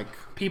Eagle-Head Mike.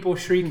 people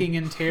shrieking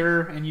in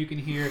terror, and you can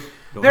hear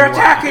Don't they're know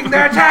attacking,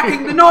 they're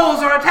attacking, the gnolls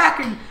are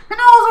attacking, the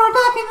gnolls are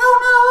attacking, oh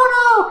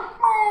no,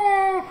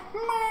 oh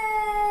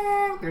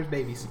no. There's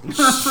babies.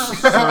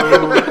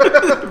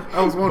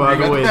 I was By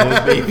wondering. the way,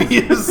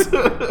 there's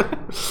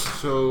babies.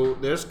 So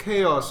there's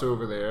chaos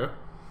over there.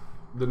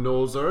 The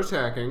gnolls are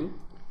attacking.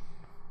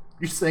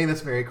 You're saying this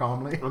very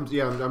calmly. I'm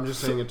just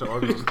saying it to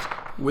Argnon.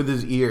 With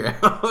his ear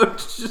out.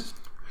 Just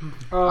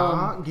Get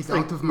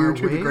Like out of my ear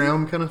to the way.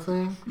 ground kind of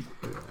thing.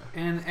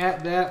 And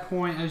at that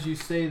point, as you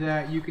say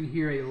that, you can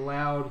hear a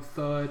loud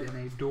thud and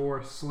a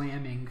door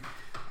slamming,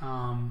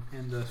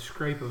 and the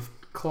scrape of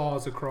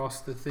claws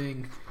across the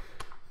thing,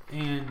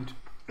 and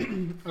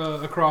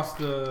across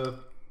the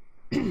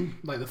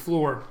like the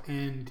floor.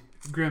 And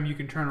Grim, you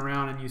can turn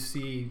around and you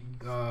see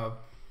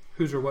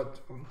who's or what.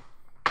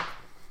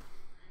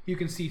 You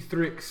can see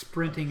Thrick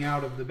sprinting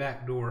out of the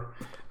back door,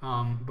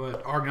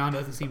 but Argnon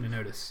doesn't seem to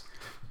notice.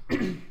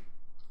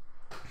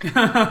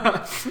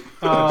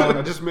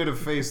 I just made a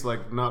face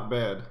like not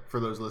bad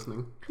for those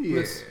listening.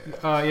 Yeah.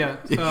 Yeah.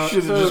 it So,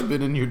 should have just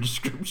been in your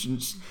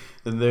descriptions.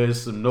 And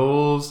there's some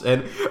gnolls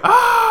and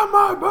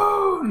my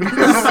bones.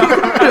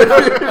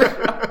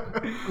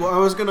 Well, I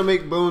was gonna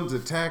make Bones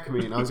attack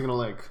me, and I was gonna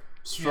like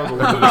struggle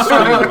with it.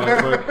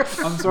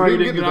 But I'm sorry you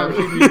we didn't get didn't an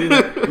opportunity to do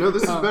that. no,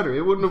 this is better.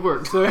 It wouldn't have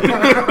worked. So,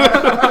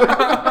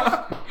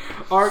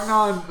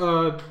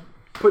 Argnon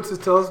puts his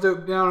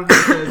telescope down and he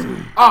says,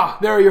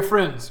 there are your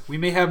friends. We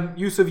may have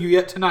use of you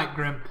yet tonight,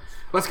 Grim.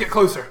 Let's get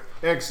closer.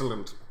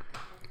 Excellent.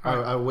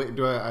 I wait.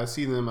 I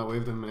see them? I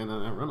wave them, and then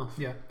I run off.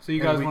 Yeah. So you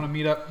And guys we- want to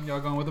meet up? Y'all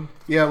going with them?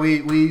 Yeah,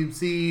 we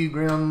see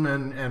Grim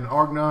and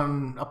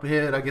Argnon up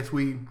ahead. I guess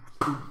we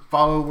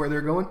follow where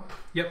they're going.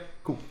 Yep.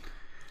 Cool.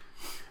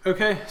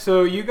 Okay,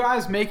 so you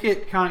guys make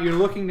it you're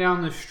looking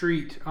down the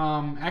street.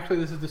 Actually,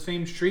 this is the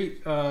same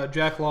street,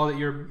 Jack Law, that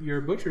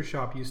your butcher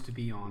shop used to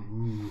be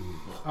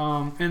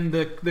on. And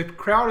the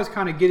crowd is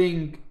kind of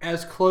getting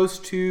as close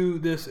to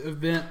this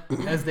event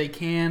as they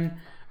can.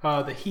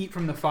 The heat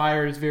from the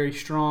fire is very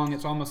strong.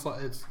 It's almost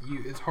like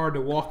it's hard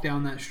to walk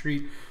down that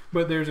street.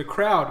 But there's a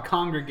crowd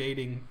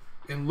congregating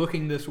and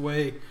looking this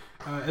way.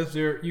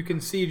 You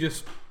can see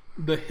just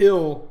the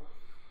hill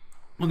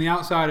on the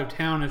outside of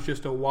town is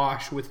just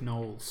awash with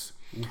gnolls.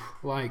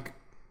 Like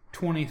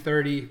 20,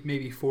 30,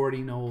 maybe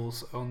 40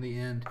 gnolls on the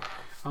end.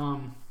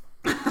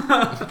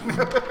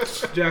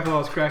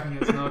 Jackalaw's cracking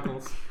his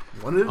knuckles.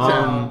 One at a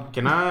time.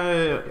 Can I?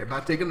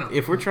 Everybody take a note.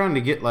 If we're trying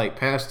to get like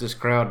past this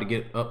crowd to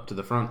get up to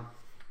the front,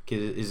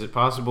 is it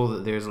possible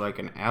that there's like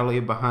an alley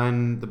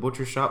behind the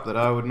butcher shop that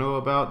I would know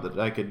about that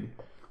I could?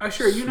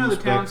 Sure, you know the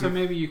Swoosh town, back so to-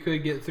 maybe you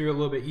could get through a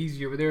little bit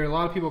easier. But there are a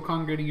lot of people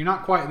congregating. You're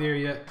not quite there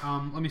yet.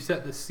 Let me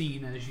set the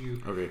scene as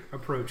you Okay.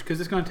 approach, because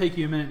it's going to take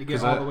you a minute to get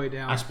 'Cause all the way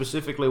down. I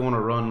specifically want to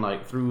run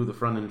like through the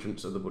front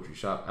entrance of the butcher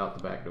shop, out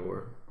the back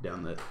door,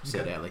 down that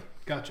said alley.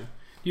 Gotcha.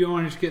 Do you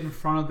want to just get in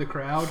front of the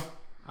crowd?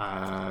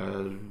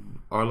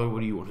 Arlo, what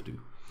do you want to do?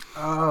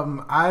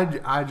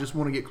 I just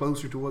want to get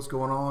closer to what's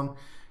going on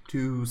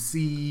to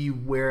see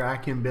where I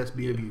can best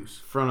be of use.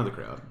 Front of the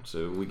crowd,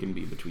 so we can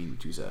be between the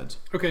two sides.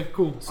 Okay,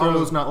 cool. So,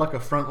 Arlo's not like a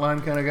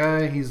frontline kind of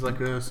guy. He's like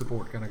a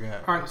support kind of guy.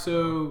 all right,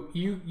 so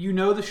you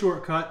know the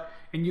shortcut,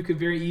 and you could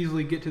very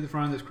easily get to the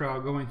front of this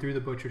crowd going through the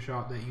butcher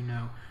shop that you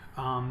know.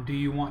 Do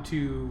you want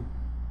to?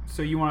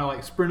 So you want to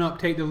like sprint up,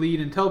 take the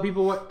lead, and tell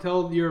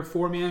your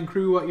 4-man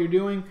crew what you're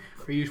doing,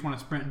 or you just want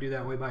to sprint and do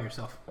that way by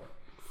yourself?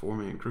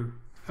 4-man crew.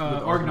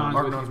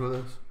 Argon's with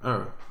us.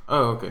 Oh,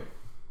 okay.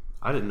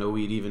 I didn't know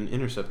we'd even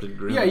intercepted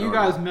Grim. Yeah, and you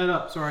Arlo. guys met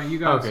up. Sorry, you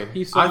guys. Okay.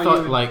 He saw I thought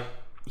you and- like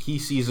he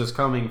sees us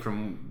coming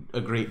from a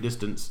great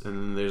distance, and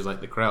then there's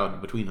like the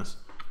crowd between us.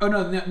 Oh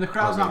no, the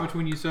crowd's Okay. not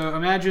between you. So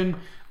imagine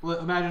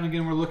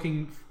again, we're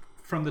looking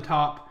from the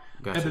top.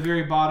 Gotcha. At the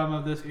very bottom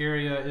of this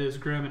area is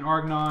Grim and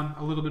Argnon.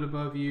 A little bit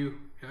above you,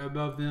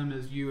 above them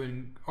is you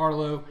and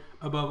Arlo.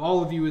 Above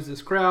all of you is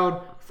this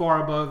crowd.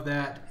 Far above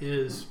that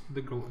is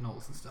the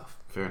gnolls and stuff.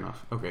 Fair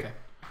enough. Okay.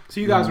 So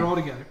you guys are all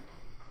together.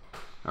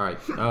 All right.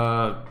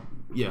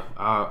 Yeah.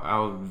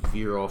 I'll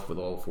veer off with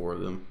all 4 of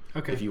them.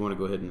 Okay. If you want to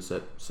go ahead and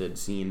set said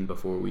scene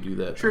before we do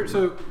that. Sure.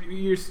 So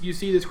you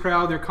see this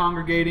crowd. They're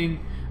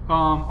congregating.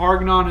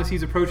 Argnon, as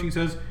he's approaching,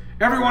 says,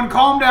 "Everyone,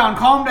 calm down,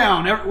 calm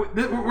down.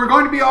 We're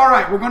going to be all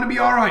right. We're going to be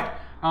all right.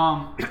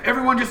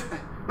 Everyone, just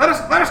let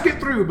us get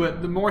through.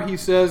 But the more he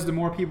says, the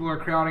more people are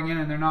crowding in,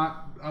 and they're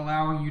not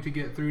allowing you to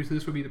get through. So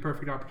this would be the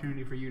perfect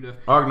opportunity for you to.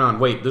 Ognon,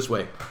 wait, this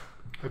way.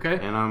 Okay.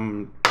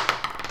 And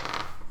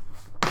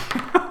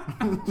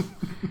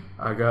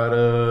I got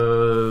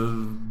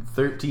a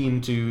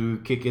 13 to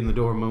kick in the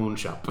door moon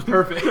shop.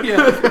 Perfect.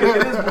 Yeah,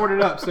 it is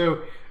boarded up. So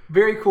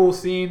very cool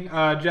scene.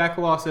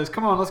 Jackalaw says,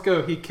 "Come on, let's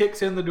go." He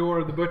kicks in the door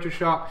of the butcher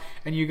shop,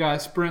 and you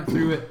guys sprint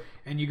through it,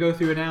 and you go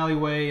through an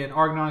alleyway. And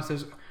Argnon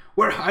says,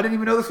 "Where? I didn't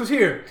even know this was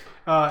here."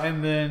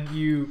 And then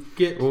you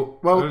get.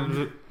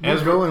 Well,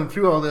 as going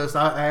through all this,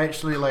 I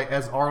actually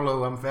as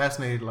Arlo, I'm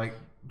fascinated.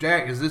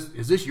 Jack, is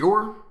this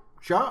your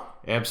shop?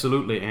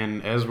 Absolutely.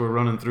 And as we're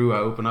running through, I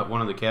open up one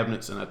of the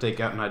cabinets and I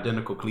take out an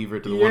identical cleaver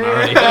to the one I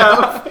already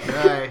have.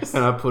 Nice.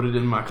 And I put it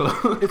in my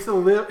clothes.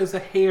 It's a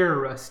hair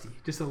rusty,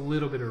 just a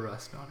little bit of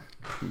rust on it.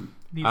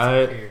 Needs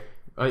some care.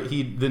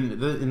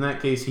 In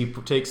that case, he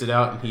takes it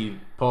out and he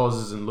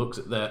pauses and looks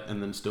at that and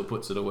then still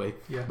puts it away.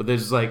 Yeah. But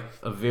there's a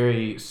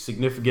very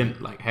significant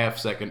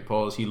half-second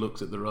pause. He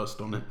looks at the rust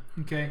on it.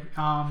 Okay.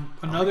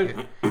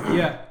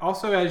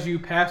 Also, as you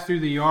pass through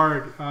the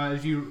yard,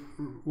 as you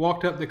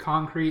walked up the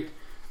concrete,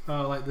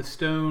 the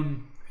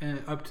stone,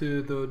 and up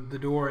to the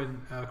door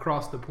and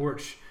across the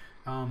porch,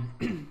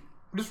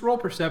 just roll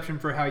perception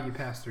for how you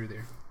pass through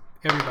there.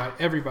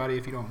 Everybody,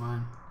 if you don't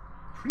mind.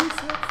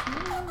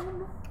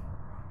 Perception.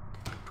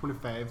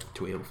 25.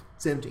 12.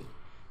 17.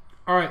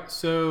 All right,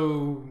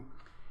 so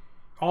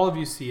all of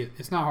you see it.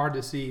 It's not hard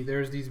to see.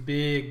 There's these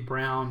big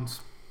brown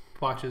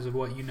splotches of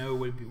what you know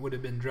would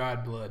have been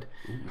dried blood.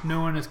 Ooh.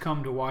 No one has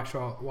come to wash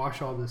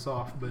all this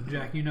off, but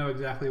Jack, you know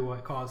exactly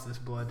what caused this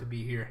blood to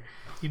be here.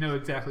 You know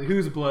exactly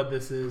whose blood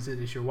this is. It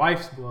is your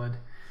wife's blood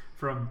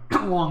from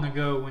long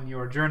ago when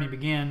your journey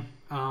began,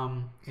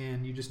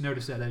 and you just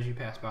notice that as you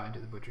pass by into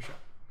the butcher shop.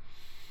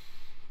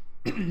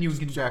 You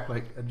can Jack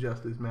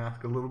adjust his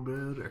mask a little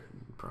bit, or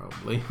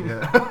probably.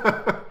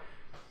 Yeah.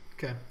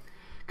 Okay,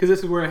 because this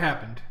is where it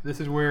happened.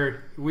 This is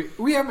where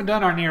we haven't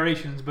done our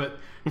narrations, but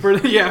for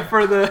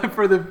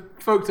the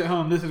folks at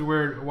home, this is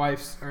where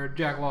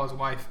Jackalaw's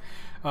wife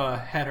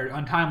had her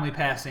untimely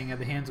passing at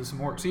the hands of some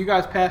orcs. So you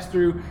guys pass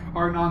through.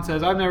 Argnon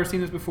says, "I've never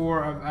seen this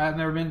before. I've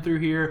never been through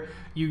here."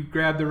 You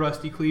grab the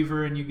rusty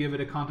cleaver and you give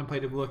it a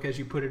contemplative look as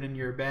you put it in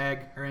your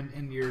bag or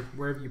in your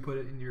wherever you put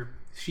it in your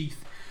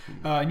sheath.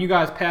 And you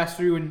guys pass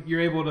through and you're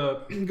able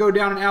to go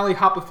down an alley,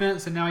 hop a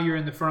fence, and now you're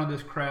in the front of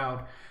this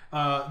crowd.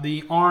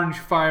 The orange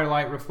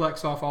firelight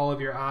reflects off all of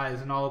your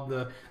eyes and all of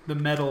the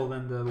metal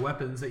and the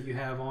weapons that you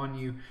have on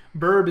you.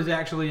 Burb is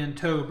actually in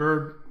tow.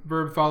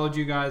 Burb followed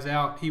you guys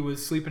out. He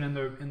was sleeping in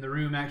the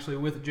room actually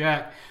with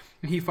Jack.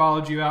 And he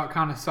followed you out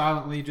kind of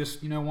silently,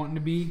 just wanting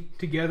to be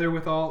together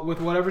with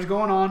whatever's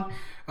going on.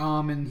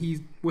 And he's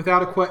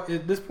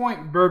at this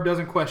point, Burb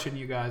doesn't question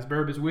you guys.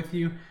 Burb is with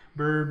you.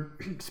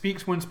 Burb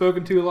speaks when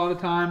spoken to a lot of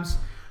times,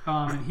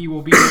 and he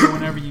will be there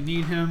whenever you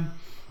need him.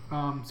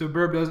 So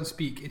Burb doesn't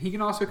speak, and he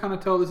can also kind of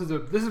tell this is a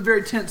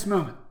very tense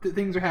moment.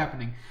 Things are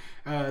happening.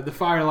 The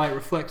firelight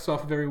reflects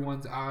off of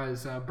everyone's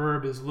eyes.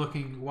 Burb is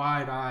looking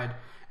wide-eyed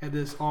at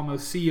this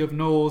almost sea of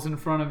gnolls in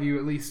front of you.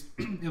 At least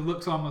it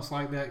looks almost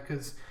like that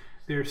because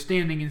they're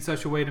standing in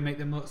such a way to make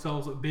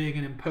themselves look big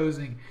and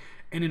imposing.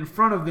 And in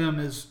front of them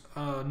is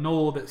a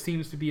gnoll that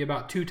seems to be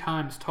about 2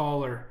 times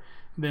taller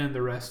than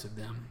the rest of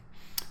them.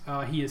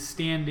 He is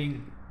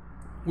standing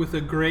with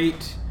a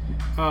great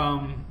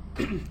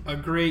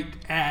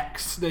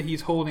axe that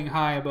he's holding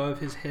high above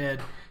his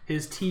head.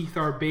 His teeth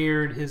are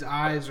bared. His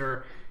eyes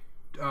are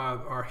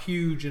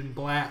huge and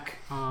black,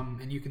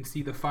 and you can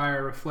see the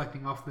fire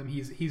reflecting off them.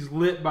 He's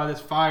lit by this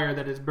fire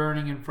that is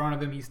burning in front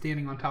of him. He's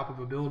standing on top of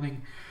a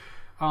building,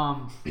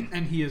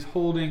 and he is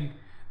holding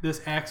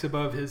this axe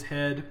above his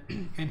head.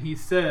 And he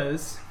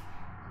says,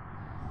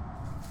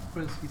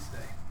 "What does he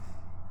say?"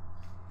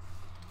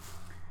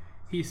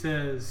 He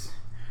says,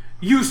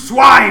 "You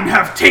swine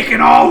have taken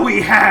all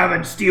we have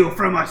and steal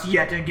from us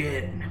yet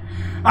again.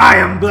 I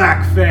am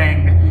Black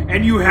Fang,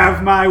 and you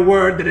have my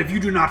word that if you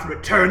do not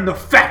return the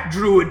fat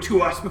druid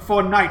to us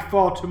before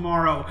nightfall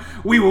tomorrow,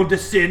 we will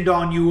descend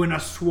on you in a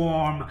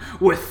swarm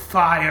with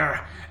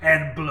fire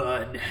and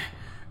blood.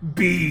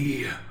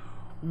 Be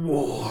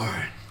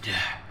warned."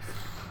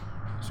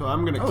 So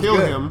I'm going to kill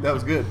him. That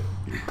was good.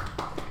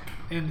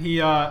 And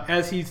he,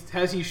 as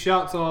he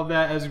shouts all of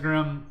that, as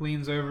Grim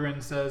leans over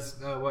and says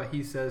what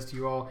he says to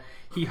you all,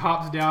 he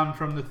hops down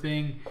from the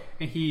thing,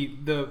 and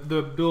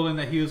the building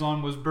that he was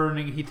on was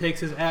burning. He takes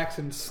his axe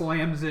and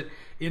slams it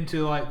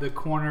into the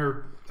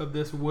corner of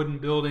this wooden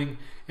building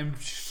and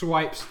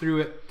swipes through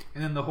it,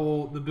 and then the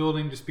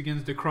building just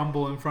begins to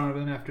crumble in front of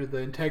him after the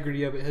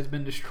integrity of it has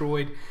been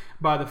destroyed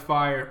by the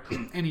fire.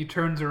 And he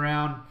turns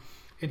around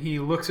and he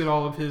looks at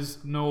all of his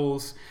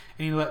gnolls,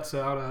 and he lets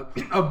out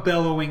a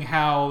bellowing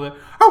howl that,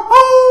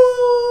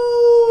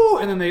 "Oh!"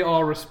 And then they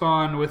all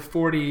respond with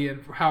 40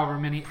 and however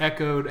many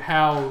echoed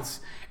howls,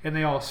 and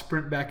they all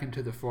sprint back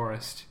into the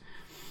forest.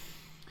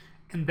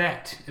 And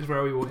that is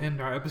where we will end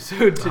our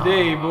episode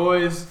today,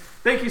 boys.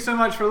 Thank you so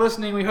much for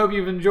listening. We hope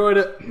you've enjoyed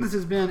it. This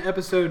has been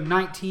episode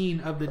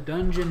 19 of the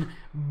Dungeon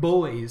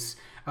Boys.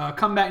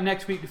 Come back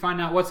next week to find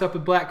out what's up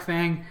with Black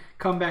Fang.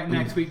 Come back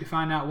next week to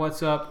find out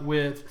what's up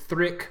with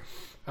Thrick,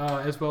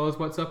 as well as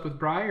what's up with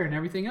Briar and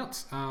everything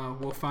else.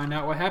 We'll find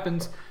out what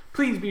happens.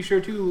 Please be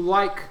sure to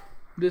like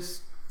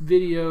this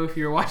video if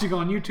you're watching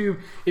on YouTube.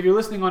 If you're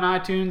listening on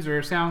iTunes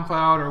or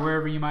SoundCloud or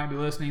wherever you might be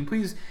listening,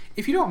 please,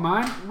 if you don't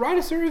mind, write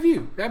us a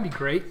review. That'd be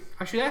great.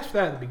 I should ask for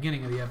that at the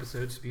beginning of the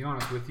episodes, to be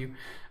honest with you.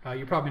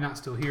 You're probably not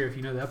still here if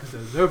you know the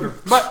episode is over.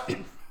 But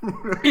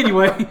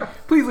anyway,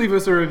 please leave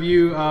us a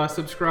review,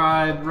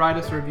 subscribe, write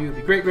us a review.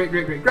 It'd be great.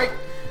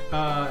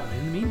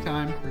 In the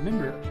meantime,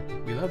 remember,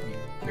 we love you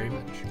very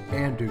much.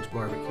 And Duke's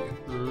Barbecue.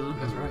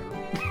 That's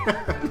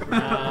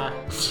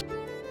right.